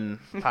there, and then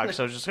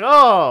Pakistan was just like,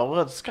 oh,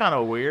 well, it's kind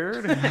of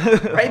weird.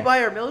 Right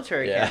by our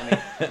military Yeah.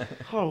 academy.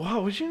 Oh, wow,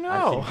 would you I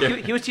know?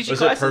 think He was teaching was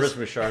classes. it Pervez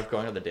Musharraf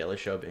going on the Daily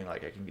Show, being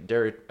like,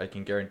 I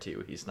can guarantee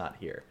you, he's not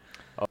here.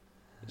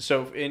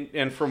 So,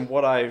 and from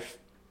what I've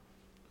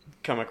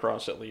come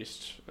across, at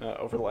least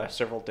over the last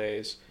several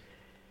days,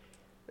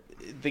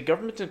 the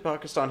government in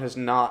Pakistan has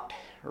not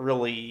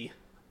really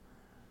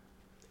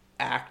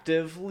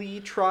actively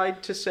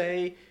tried to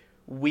say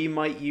we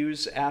might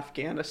use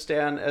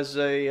Afghanistan as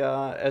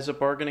a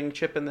bargaining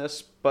chip in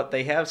this, but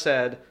they have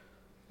said,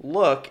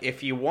 look,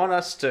 if you want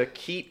us to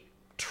keep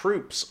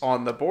troops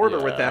on the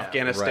border with Yeah,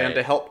 Afghanistan right.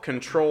 to help And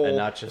control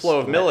not just flow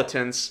of let-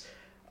 militants,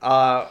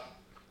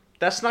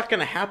 that's not going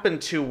to happen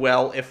too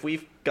well if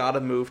we've got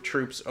to move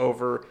troops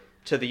over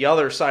to the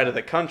other side of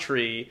the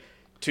country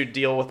to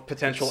deal with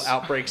potential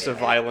outbreaks of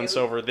violence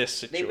over this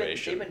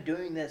situation. They've been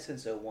doing that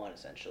since 01,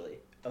 essentially.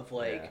 Of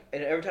like, Yeah.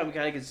 and every time we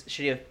kind of get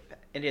shitty of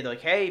India, they're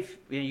like, hey,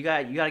 you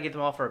got to get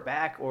them off our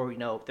back, or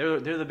they're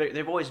the big.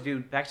 They've always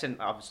viewed Pakistan,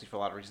 obviously for a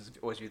lot of reasons,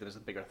 always viewed them as a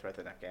bigger threat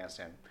than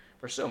Afghanistan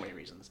for so many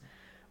reasons.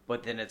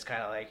 But then it's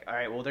kind of like, all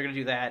right, well, they're gonna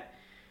do that.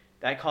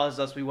 That causes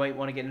us. We might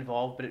want to get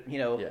involved, but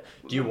Yeah.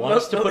 Do you want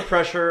us to put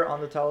pressure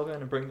on the Taliban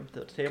and bring them to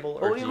the table,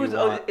 or Well, do it you was-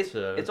 want it's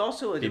to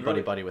also be a buddy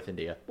really- buddy with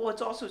India? Well,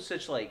 it's also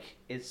such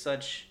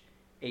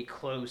a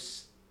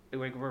close.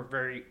 Like, we're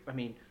very. I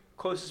mean,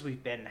 closest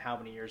we've been in how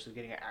many years of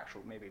getting an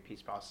actual maybe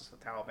peace process with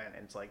Taliban,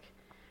 and it's like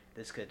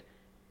this could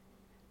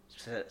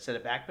set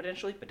it back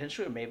potentially,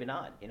 or maybe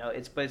not.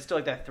 But it's still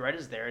like that threat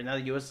is there, and now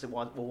the U.S.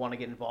 will want to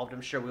get involved.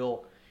 I'm sure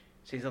we'll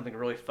see something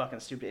really fucking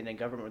stupid in the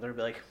government where they'll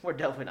be like, we're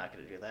definitely not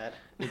going to do that.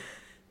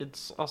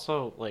 It's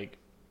also like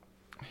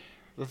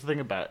the thing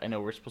about, I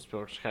know we're supposed to be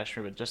over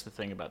Kashmir, but just the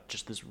thing about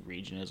just this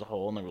region as a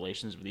whole and the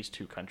relations of these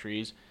two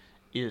countries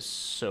is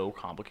so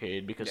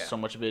complicated, because Yeah. so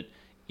much of it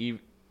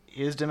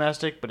is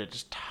domestic, but it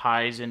just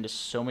ties into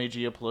so many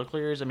geopolitical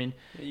areas. I mean,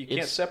 You can't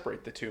it's-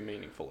 separate the two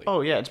meaningfully.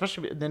 Oh yeah,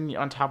 especially then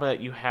on top of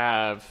that you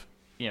have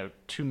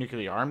two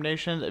nuclearly armed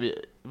nations. I mean,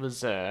 it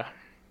was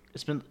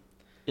it's been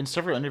in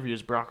several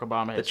interviews Barack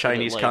Obama the had said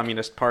Chinese that, like,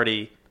 Communist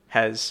Party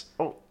has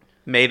Oh,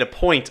 made a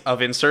point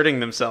of inserting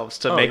themselves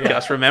to Oh, make yeah.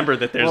 us remember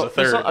that there's well, a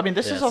third. I mean,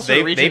 this is Yes. also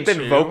a region They've been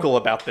too- vocal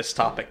about this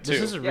topic too.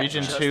 This is a Yeah,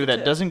 region just too the that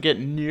tip. doesn't get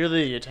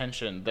nearly the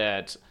attention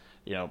that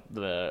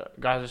the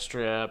Gaza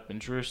Strip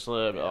and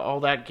Jerusalem, all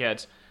that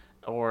gets,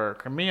 or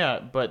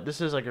Crimea. But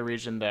this is like a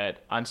region that,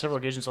 on several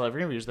occasions, I'll have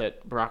interviews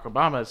that Barack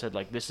Obama said,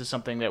 like, this is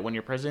something that when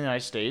you're president of the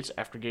United States,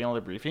 after getting all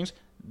the briefings,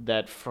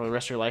 that for the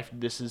rest of your life,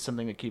 this is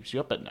something that keeps you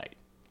up at night.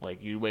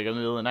 Like, you wake up in the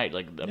middle of the night,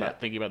 like, about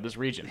thinking about this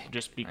region,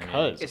 just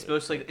because. It's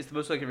most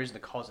likely a reason to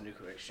cause a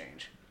nuclear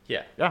exchange.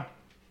 Yeah. Yeah.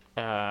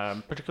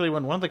 Particularly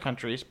when one of the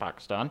countries,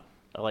 Pakistan,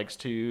 likes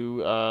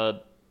to,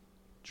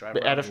 Drive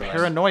out around of the US.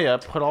 paranoia,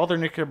 put all their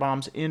nuclear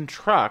bombs in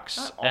trucks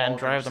Not all and of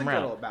drive them, them just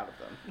a around. good amount of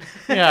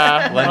them. Yeah,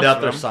 Lend most out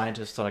of their them.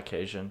 scientists on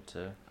occasion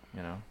to,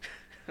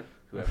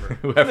 Whoever.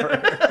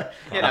 whoever.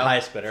 You the know,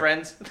 highest bidder.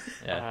 friends.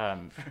 Yeah.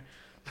 Um,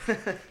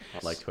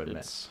 I'd like to admit,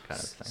 it's kind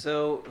of thing.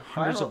 So,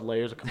 hundreds final, of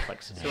layers of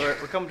complexity. so we're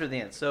coming to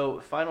the end. So,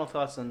 final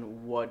thoughts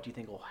on what do you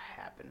think will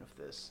happen with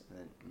this in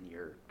the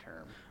near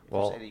term? If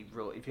Well, there's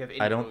if you have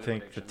any I don't real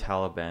think the prediction.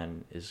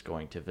 Taliban is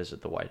going to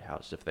visit the White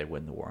House if they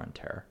win the war on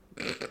terror.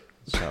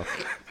 So,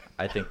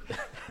 I think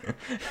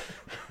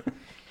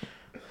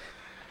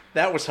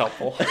That was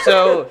helpful.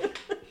 So,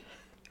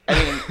 I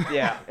mean,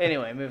 yeah.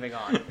 Anyway, moving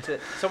on.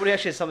 Somebody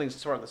actually has something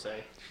smart to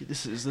say.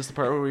 Is this the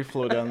part where we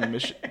flow down the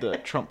mission? The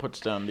Trump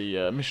puts down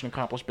the mission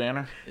accomplished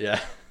banner, yeah.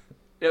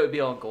 It would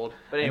be all gold.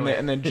 But anyway,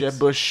 and then Jeb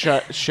Bush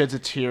sheds a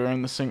tear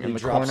in the in He the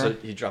drops corner.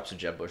 he drops a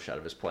Jeb Bush out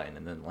of his plane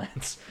and then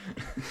lands.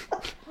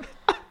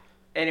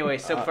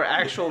 so for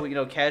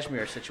actual,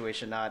 Kashmir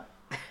situation, not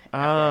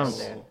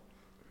Afghanistan.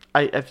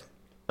 I've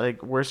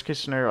like worst case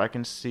scenario, I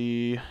can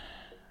see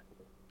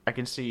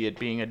it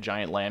being a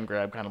giant land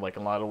grab, kind of like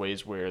in a lot of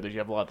ways where you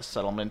have a lot of the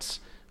settlements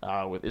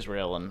with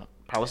Israel and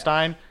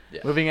Palestine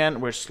moving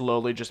in, where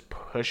slowly just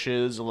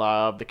pushes a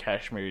lot of the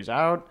Kashmiris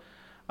out,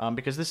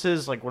 because this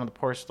is like one of the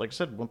poorest, like I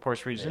said, one of the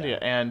poorest regions in India,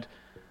 and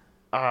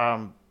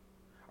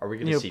are we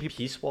going to see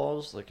peace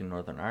walls like in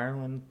Northern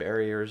Ireland,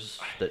 barriers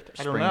that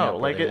I don't spring know.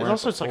 up Like it's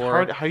also it's like before?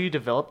 hard how you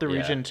develop the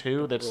region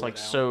too. That's Roll like it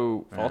out.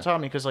 so volatile. I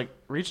mean, because like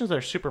regions that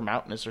are super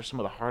mountainous are some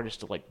of the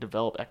hardest to like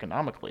develop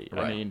economically. I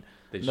Right. mean,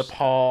 They just-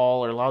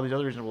 Nepal or a lot of these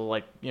other regions will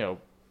like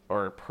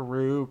or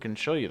Peru can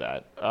show you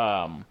that.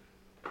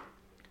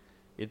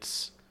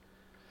 It's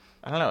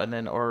I don't know, and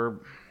then or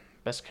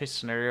best case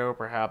scenario,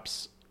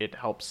 perhaps it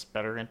helps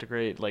better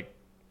integrate like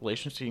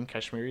relations between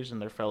Kashmiris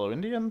and their fellow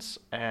Indians,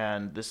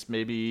 and this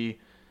maybe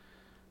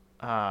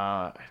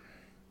kind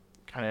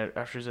of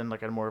ushers in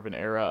like a more of an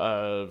era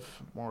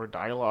of more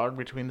dialogue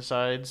between the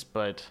sides,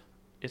 but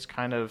it's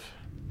kind of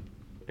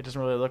it doesn't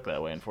really look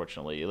that way,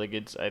 unfortunately. Like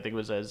I think it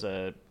was as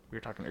we were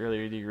talking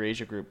earlier, the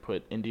Eurasia group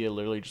put India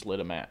literally just lit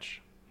a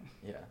match.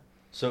 Yeah.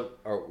 So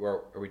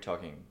are we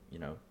talking,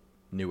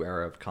 new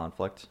era of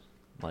conflict?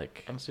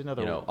 Like, I don't see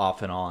another war.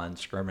 off and on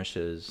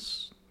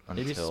skirmishes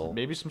until...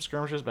 Maybe some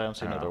skirmishes, but I don't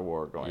see I don't another know.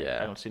 war going. Yeah.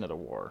 I don't see another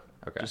war.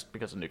 Okay. Just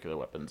because of nuclear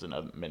weapons and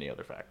many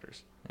other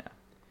factors. Yeah.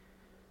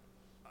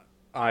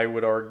 I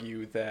would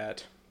argue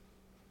that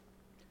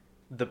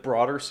the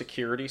broader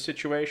security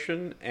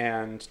situation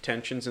and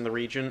tensions in the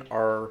region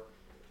are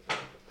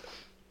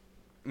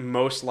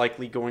most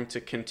likely going to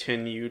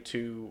continue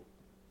to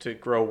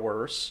grow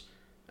worse,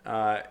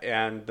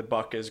 and the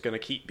buck is going to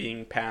keep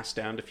being passed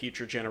down to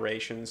future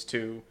generations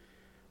to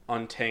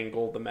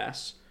untangle the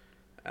mess.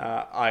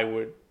 I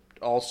would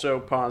also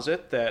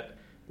posit that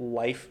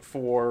life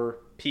for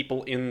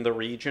people in the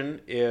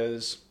region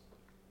is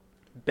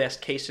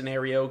best case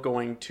scenario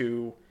going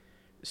to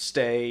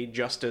stay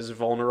just as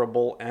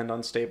vulnerable and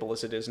unstable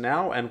as it is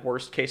now, and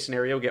worst case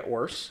scenario get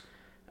worse.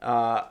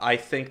 I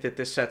think that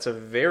this sets a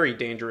very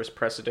dangerous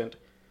precedent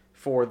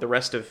for the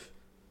rest of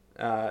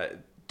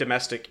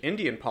domestic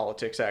Indian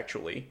politics,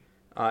 actually,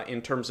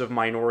 in terms of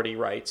minority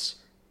rights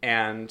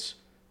and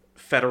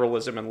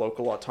federalism and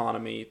local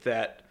autonomy,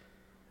 that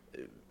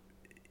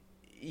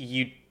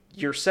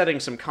you're setting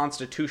some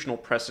constitutional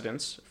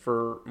precedents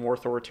for more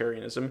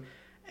authoritarianism,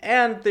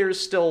 and there's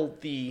still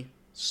the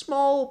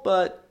small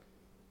but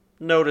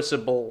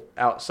noticeable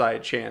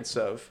outside chance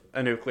of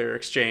a nuclear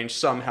exchange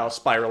somehow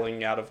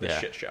spiraling out of this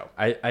shit show.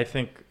 I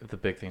think the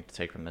big thing to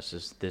take from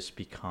this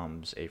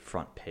becomes a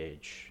front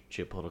page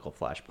geopolitical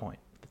flashpoint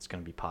that's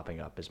going to be popping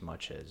up as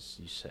much as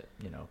you said,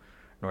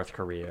 North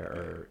Korea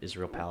or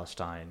Israel,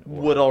 Palestine.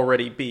 Or, Would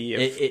already be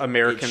if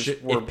Americans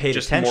were paid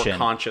just attention, more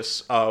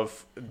conscious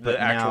of the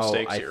actual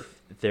stakes here.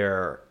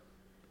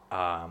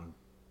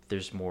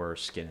 There's more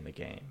skin in the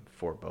game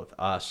for both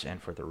us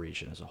and for the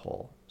region as a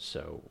whole.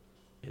 So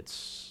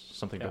it's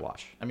something to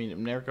watch. I mean,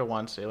 America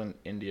wants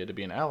India to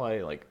be an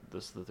ally. Like,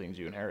 this is the things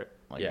you inherit.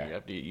 Like, Yeah. you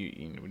have to,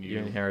 when You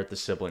inherit the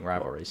sibling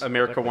rivalries.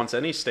 America Exactly. wants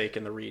any stake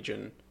in the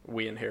region,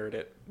 we inherit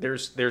it.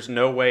 There's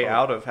no way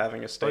out of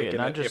having a stake in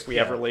not it just- if we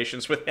have yeah.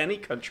 relations with any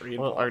country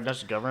Well, involved. or not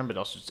just government, but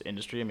also just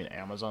industry. I mean,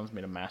 Amazon's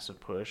made a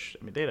massive push.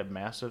 I mean, they had a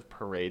massive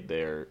parade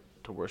there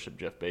to worship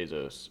Jeff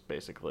Bezos,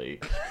 basically.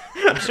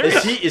 I'm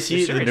serious. Is he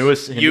the serious.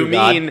 newest You Hindu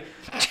god? mean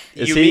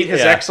Is you he? mean His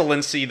Yeah.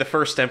 Excellency, the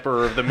first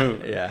emperor of the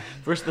moon? Yeah.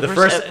 First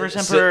first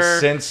emperor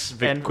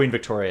since and Queen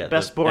Victoria.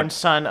 best born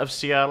son of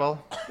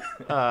Seattle,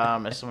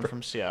 as someone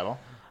from Seattle.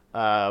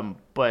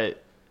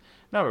 But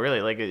no,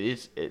 really, like the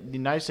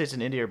United States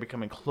and India are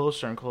becoming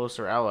closer and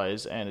closer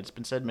allies, and it's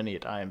been said many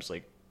times,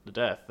 like the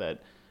death,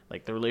 that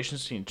like the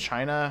relations between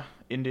China,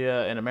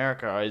 India, and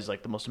America is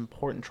like the most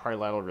important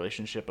trilateral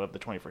relationship of the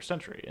 21st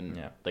century, and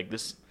Yeah. like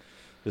this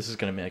is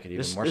going to make it even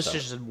this more this so.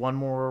 is just one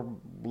more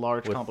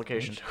large With-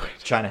 complication to it.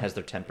 China has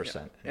their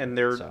 10%. And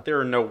there So,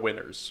 are no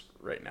winners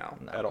right now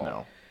at all.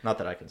 No. not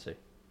that I can see.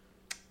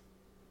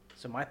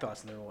 So my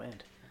thoughts on the will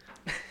end.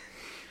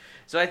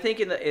 So I think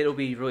it'll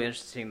be really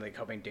interesting the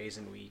coming days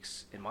and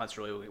weeks and months,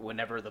 really,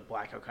 whenever the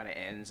blackout kind of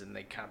ends and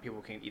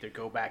people can either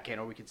go back in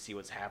or we can see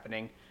what's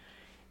happening.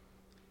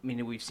 I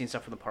mean, we've seen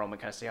stuff from the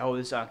parliament kind of say, "Oh,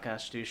 this is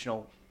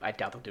unconstitutional." I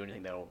doubt they'll do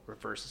anything that'll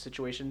reverse the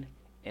situation.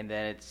 And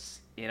then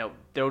it's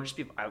there'll just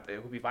be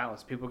it will be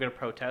violence. People are going to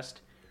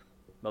protest.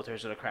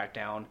 Military's going to crack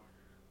down.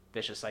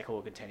 Vicious cycle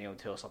will continue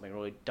until something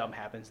really dumb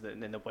happens,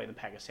 and then they'll blame the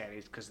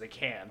Pakistanis because they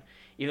can.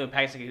 Even though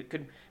Pakistan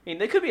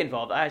they could be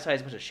involved. ISI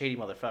is a bunch of shady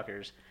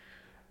motherfuckers.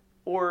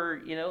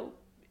 Or,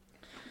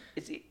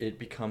 It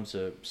becomes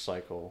a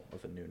cycle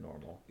of a new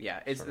normal.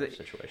 it's sort of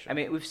situation. I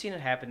mean, we've seen it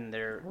happen in the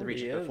Already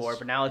region is. before,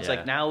 but now it's Yeah.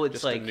 it's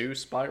Just like a new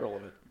spiral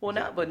of it. well,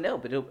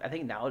 I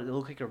think now it'll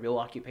look like a real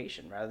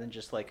occupation rather than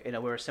just like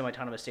we're a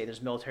semi-autonomous state.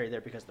 There's military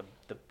there because of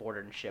the border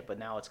and shit, but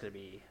now it's going to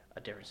be a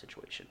different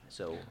situation.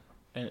 So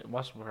And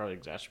what's probably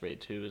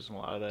exacerbate too is in a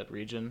lot of that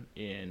region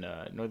in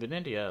northern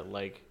India,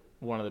 like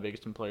one of the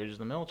biggest employers is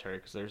the military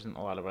because there isn't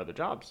a lot of other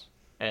jobs,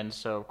 and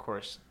so of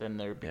course then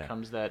there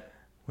becomes that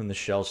When the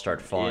shells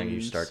start falling,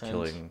 you start Incense.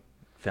 killing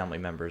family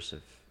members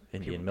of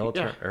Indian People-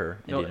 military yeah.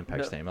 or No, Indian and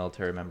Pakistani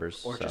military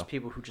members. or so. just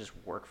people who just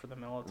work for the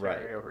military,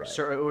 Right, or, right.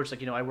 or it's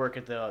like I work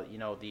at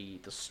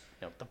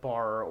the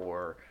bar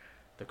or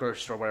the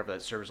grocery store, whatever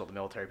that serves all the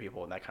military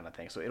people and that kind of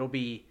thing. So it's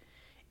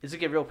gonna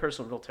get real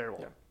personal, real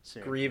terrible.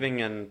 soon.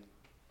 Grieving and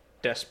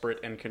desperate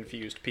and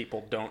confused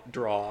people don't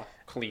draw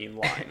clean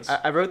lines.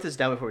 I wrote this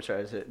down before we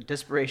started.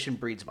 Desperation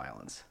breeds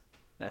violence,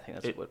 and I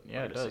think that's what Yeah,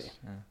 we're it gonna does. see.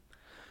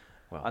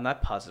 Well, On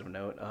that positive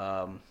note,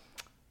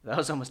 that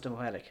was almost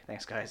diplomatic.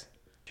 Thanks, guys.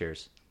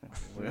 cheers.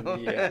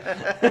 Yeah.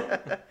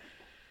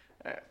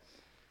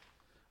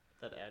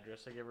 That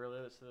address I gave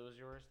earlier that said it was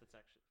yours, that's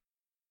actually.